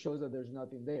plan it shows that there's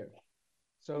nothing there.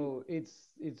 So it's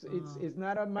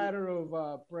not a matter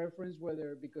of preference,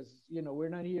 whether, because we're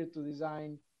not here to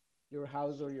design your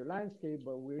house or your landscape,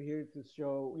 but we're here to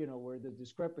show where the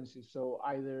discrepancies. So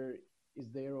either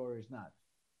is there or is not.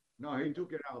 No, he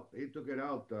took it out. He took it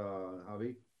out,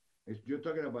 Javi. You're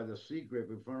talking about the secret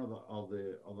in front of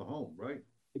the home, right?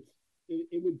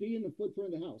 it would be in the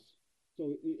footprint of the house,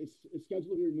 so it's scheduled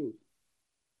to be removed.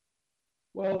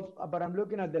 Well, but I'm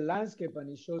looking at the landscape and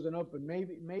it shows an open.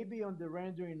 Maybe on the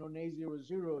rendering on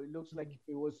A00, it looks like if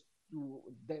it was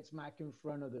dead smack in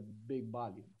front of the big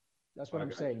volume. That's what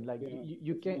I'm saying. Like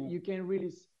you can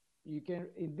really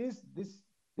in this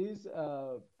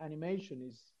animation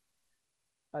is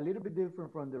a little bit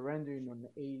different from the rendering on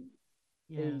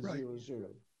A00. Right.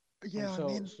 Yeah, And so,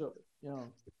 I mean, so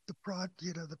the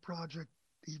project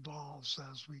evolves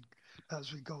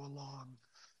as we go along,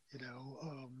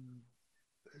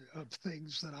 of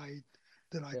things that I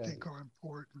think are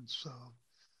important. So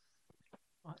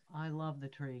I love the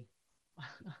tree.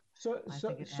 So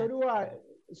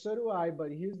do I. But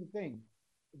here's the thing: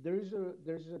 there's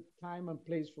a time and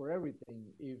place for everything.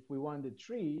 If we want the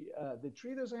tree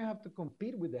doesn't have to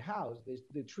compete with the house.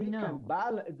 The tree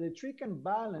can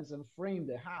balance and frame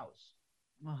the house.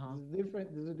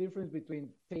 There's a difference between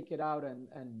take it out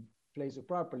and place it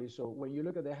properly. So when you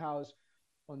look at the house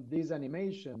on this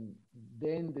animation,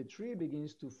 then the tree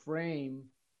begins to frame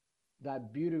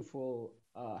that beautiful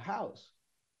house.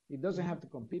 It doesn't have to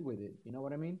compete with it. You know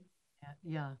what I mean?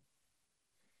 Yeah.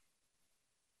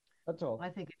 That's all. I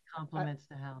think it complements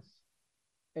the house.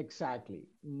 Exactly.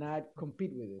 Not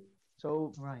compete with it.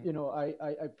 So, right.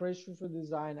 I praise you for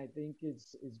design. I think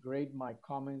it's great. My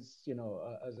comments,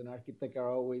 as an architect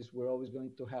we're always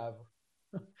going to have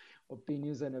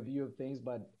opinions and a view of things,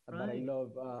 but I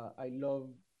love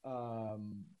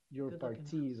your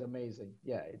party is amazing.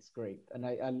 Yeah, it's great. And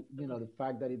I the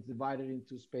fact that it's divided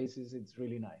into spaces, it's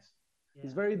really nice. Yeah.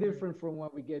 It's very different from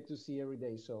what we get to see every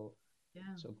day. So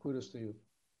kudos to you.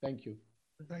 Thank you.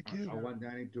 Thank you. I want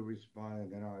Danny to respond,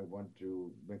 and then I want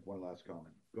to make one last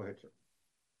comment. Go ahead, sir.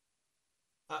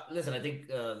 Listen, I think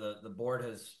the board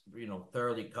has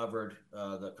thoroughly covered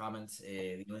the comments.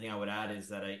 The only thing I would add is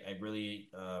that I really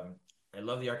I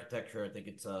love the architecture. I think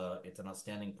it's an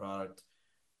outstanding product.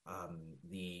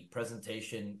 The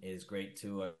presentation is great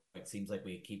too. It seems like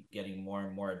we keep getting more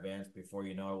and more advanced. Before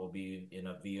you know it, we'll be in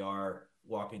a VR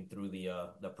walking through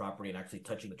the property and actually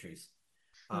touching the trees.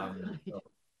 So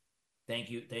thank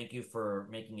you for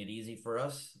making it easy for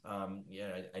us.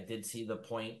 I did see the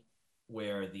point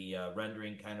where the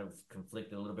rendering kind of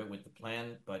conflicted a little bit with the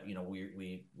plan, but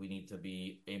we need to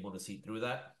be able to see through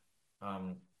that.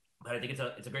 But I think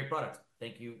it's a great product.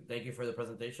 Thank you for the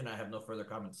presentation. I have no further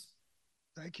comments.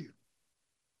 Thank you.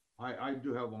 I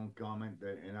do have one comment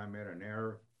and I made an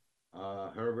error,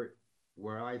 Herbert,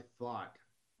 where I thought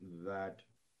that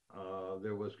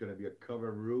there was going to be a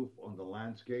covered roof on the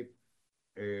landscape.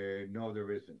 No,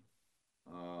 there isn't.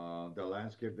 The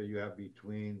landscape that you have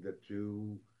between the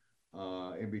two,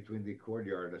 in between the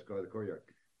courtyard, let's call it the courtyard,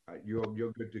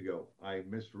 you're good to go. I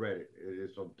misread it. It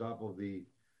is on top of the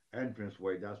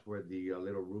entranceway. That's where the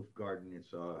little roof garden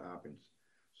happens.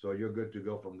 So you're good to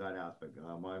go from that aspect.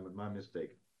 My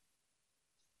mistake.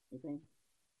 No problem.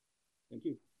 Thank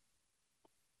you.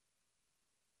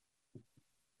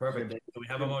 Perfect. We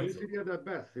have a motion. Simplicity at the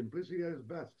best. Simplicity at its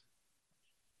best.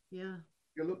 Yeah.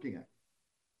 You're looking at.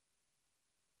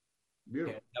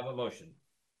 Beautiful. Okay, have a motion.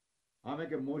 I'll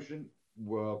make a motion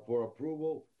for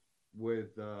approval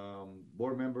with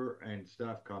board member and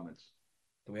staff comments.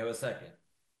 Do we have a second?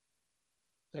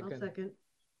 I'll second.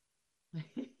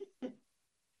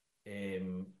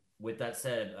 With that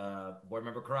said, board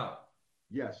member Corral.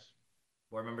 Yes.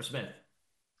 Board member Smith.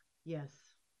 Yes.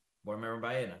 Board member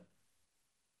Baena.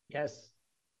 Yes.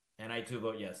 And I too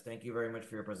vote yes. Thank you very much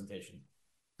for your presentation.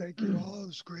 Thank you all. It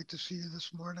was great to see you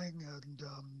this morning,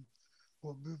 and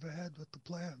we'll move ahead with the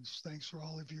plans. Thanks for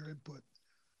all of your input.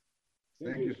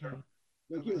 Thank you, sir.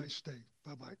 Have a nice day.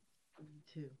 Bye-bye. You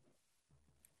too.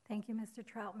 Thank you, Mr.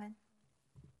 Troutman.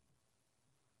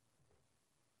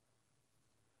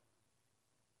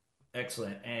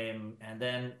 Excellent. And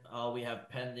then all we have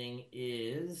pending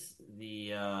is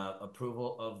the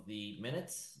approval of the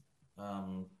minutes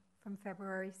From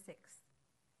February 6th.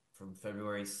 from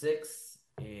February 6th.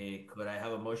 Could I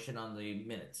have a motion on the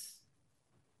minutes?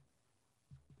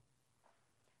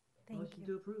 Thank Motion you.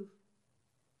 to approve.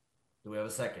 Do we have a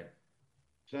second?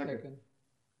 Second.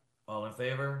 All in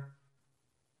favor?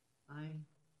 Aye.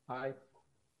 Aye.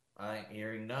 Aye.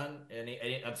 Hearing none.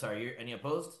 I'm sorry, any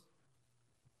opposed?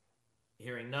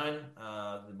 Hearing none.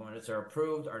 The minutes are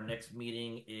approved. Our next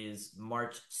meeting is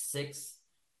March 6th,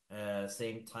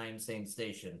 same time, same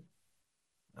station.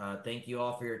 Thank you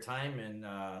all for your time, and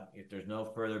if there's no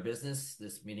further business,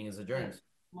 this meeting is adjourned.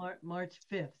 March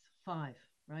 5th, 5,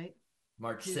 right?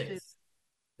 March Tuesday. 6th.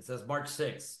 It says March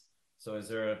 6th. So is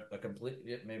there a complete,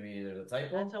 maybe there's a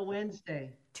typo? That's a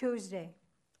Wednesday. Tuesday.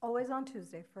 Always on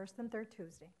Tuesday, first and third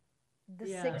Tuesday. The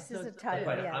Yeah, 6th so is a it's- typo,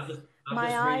 Fine, yes. I'm My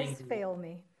just eyes reading- fail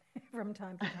me from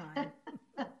time to time.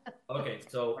 Okay,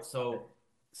 so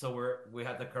we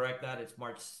have to correct that. It's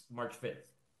March 5th.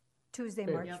 Tuesday,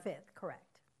 Okay. March Yep. 5th,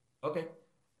 correct. Okay.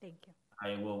 Thank you.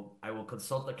 I will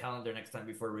consult the calendar next time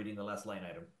before reading the last line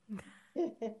item.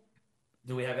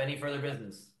 Do we have any further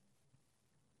business?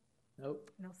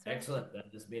 Nope. No, sir. Excellent. Then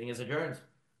this meeting is adjourned.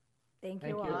 Thank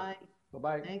Thank you you. all. Aye.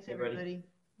 Bye-bye. Thanks, Everybody. everybody.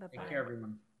 Bye-bye. Take care,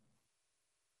 everyone.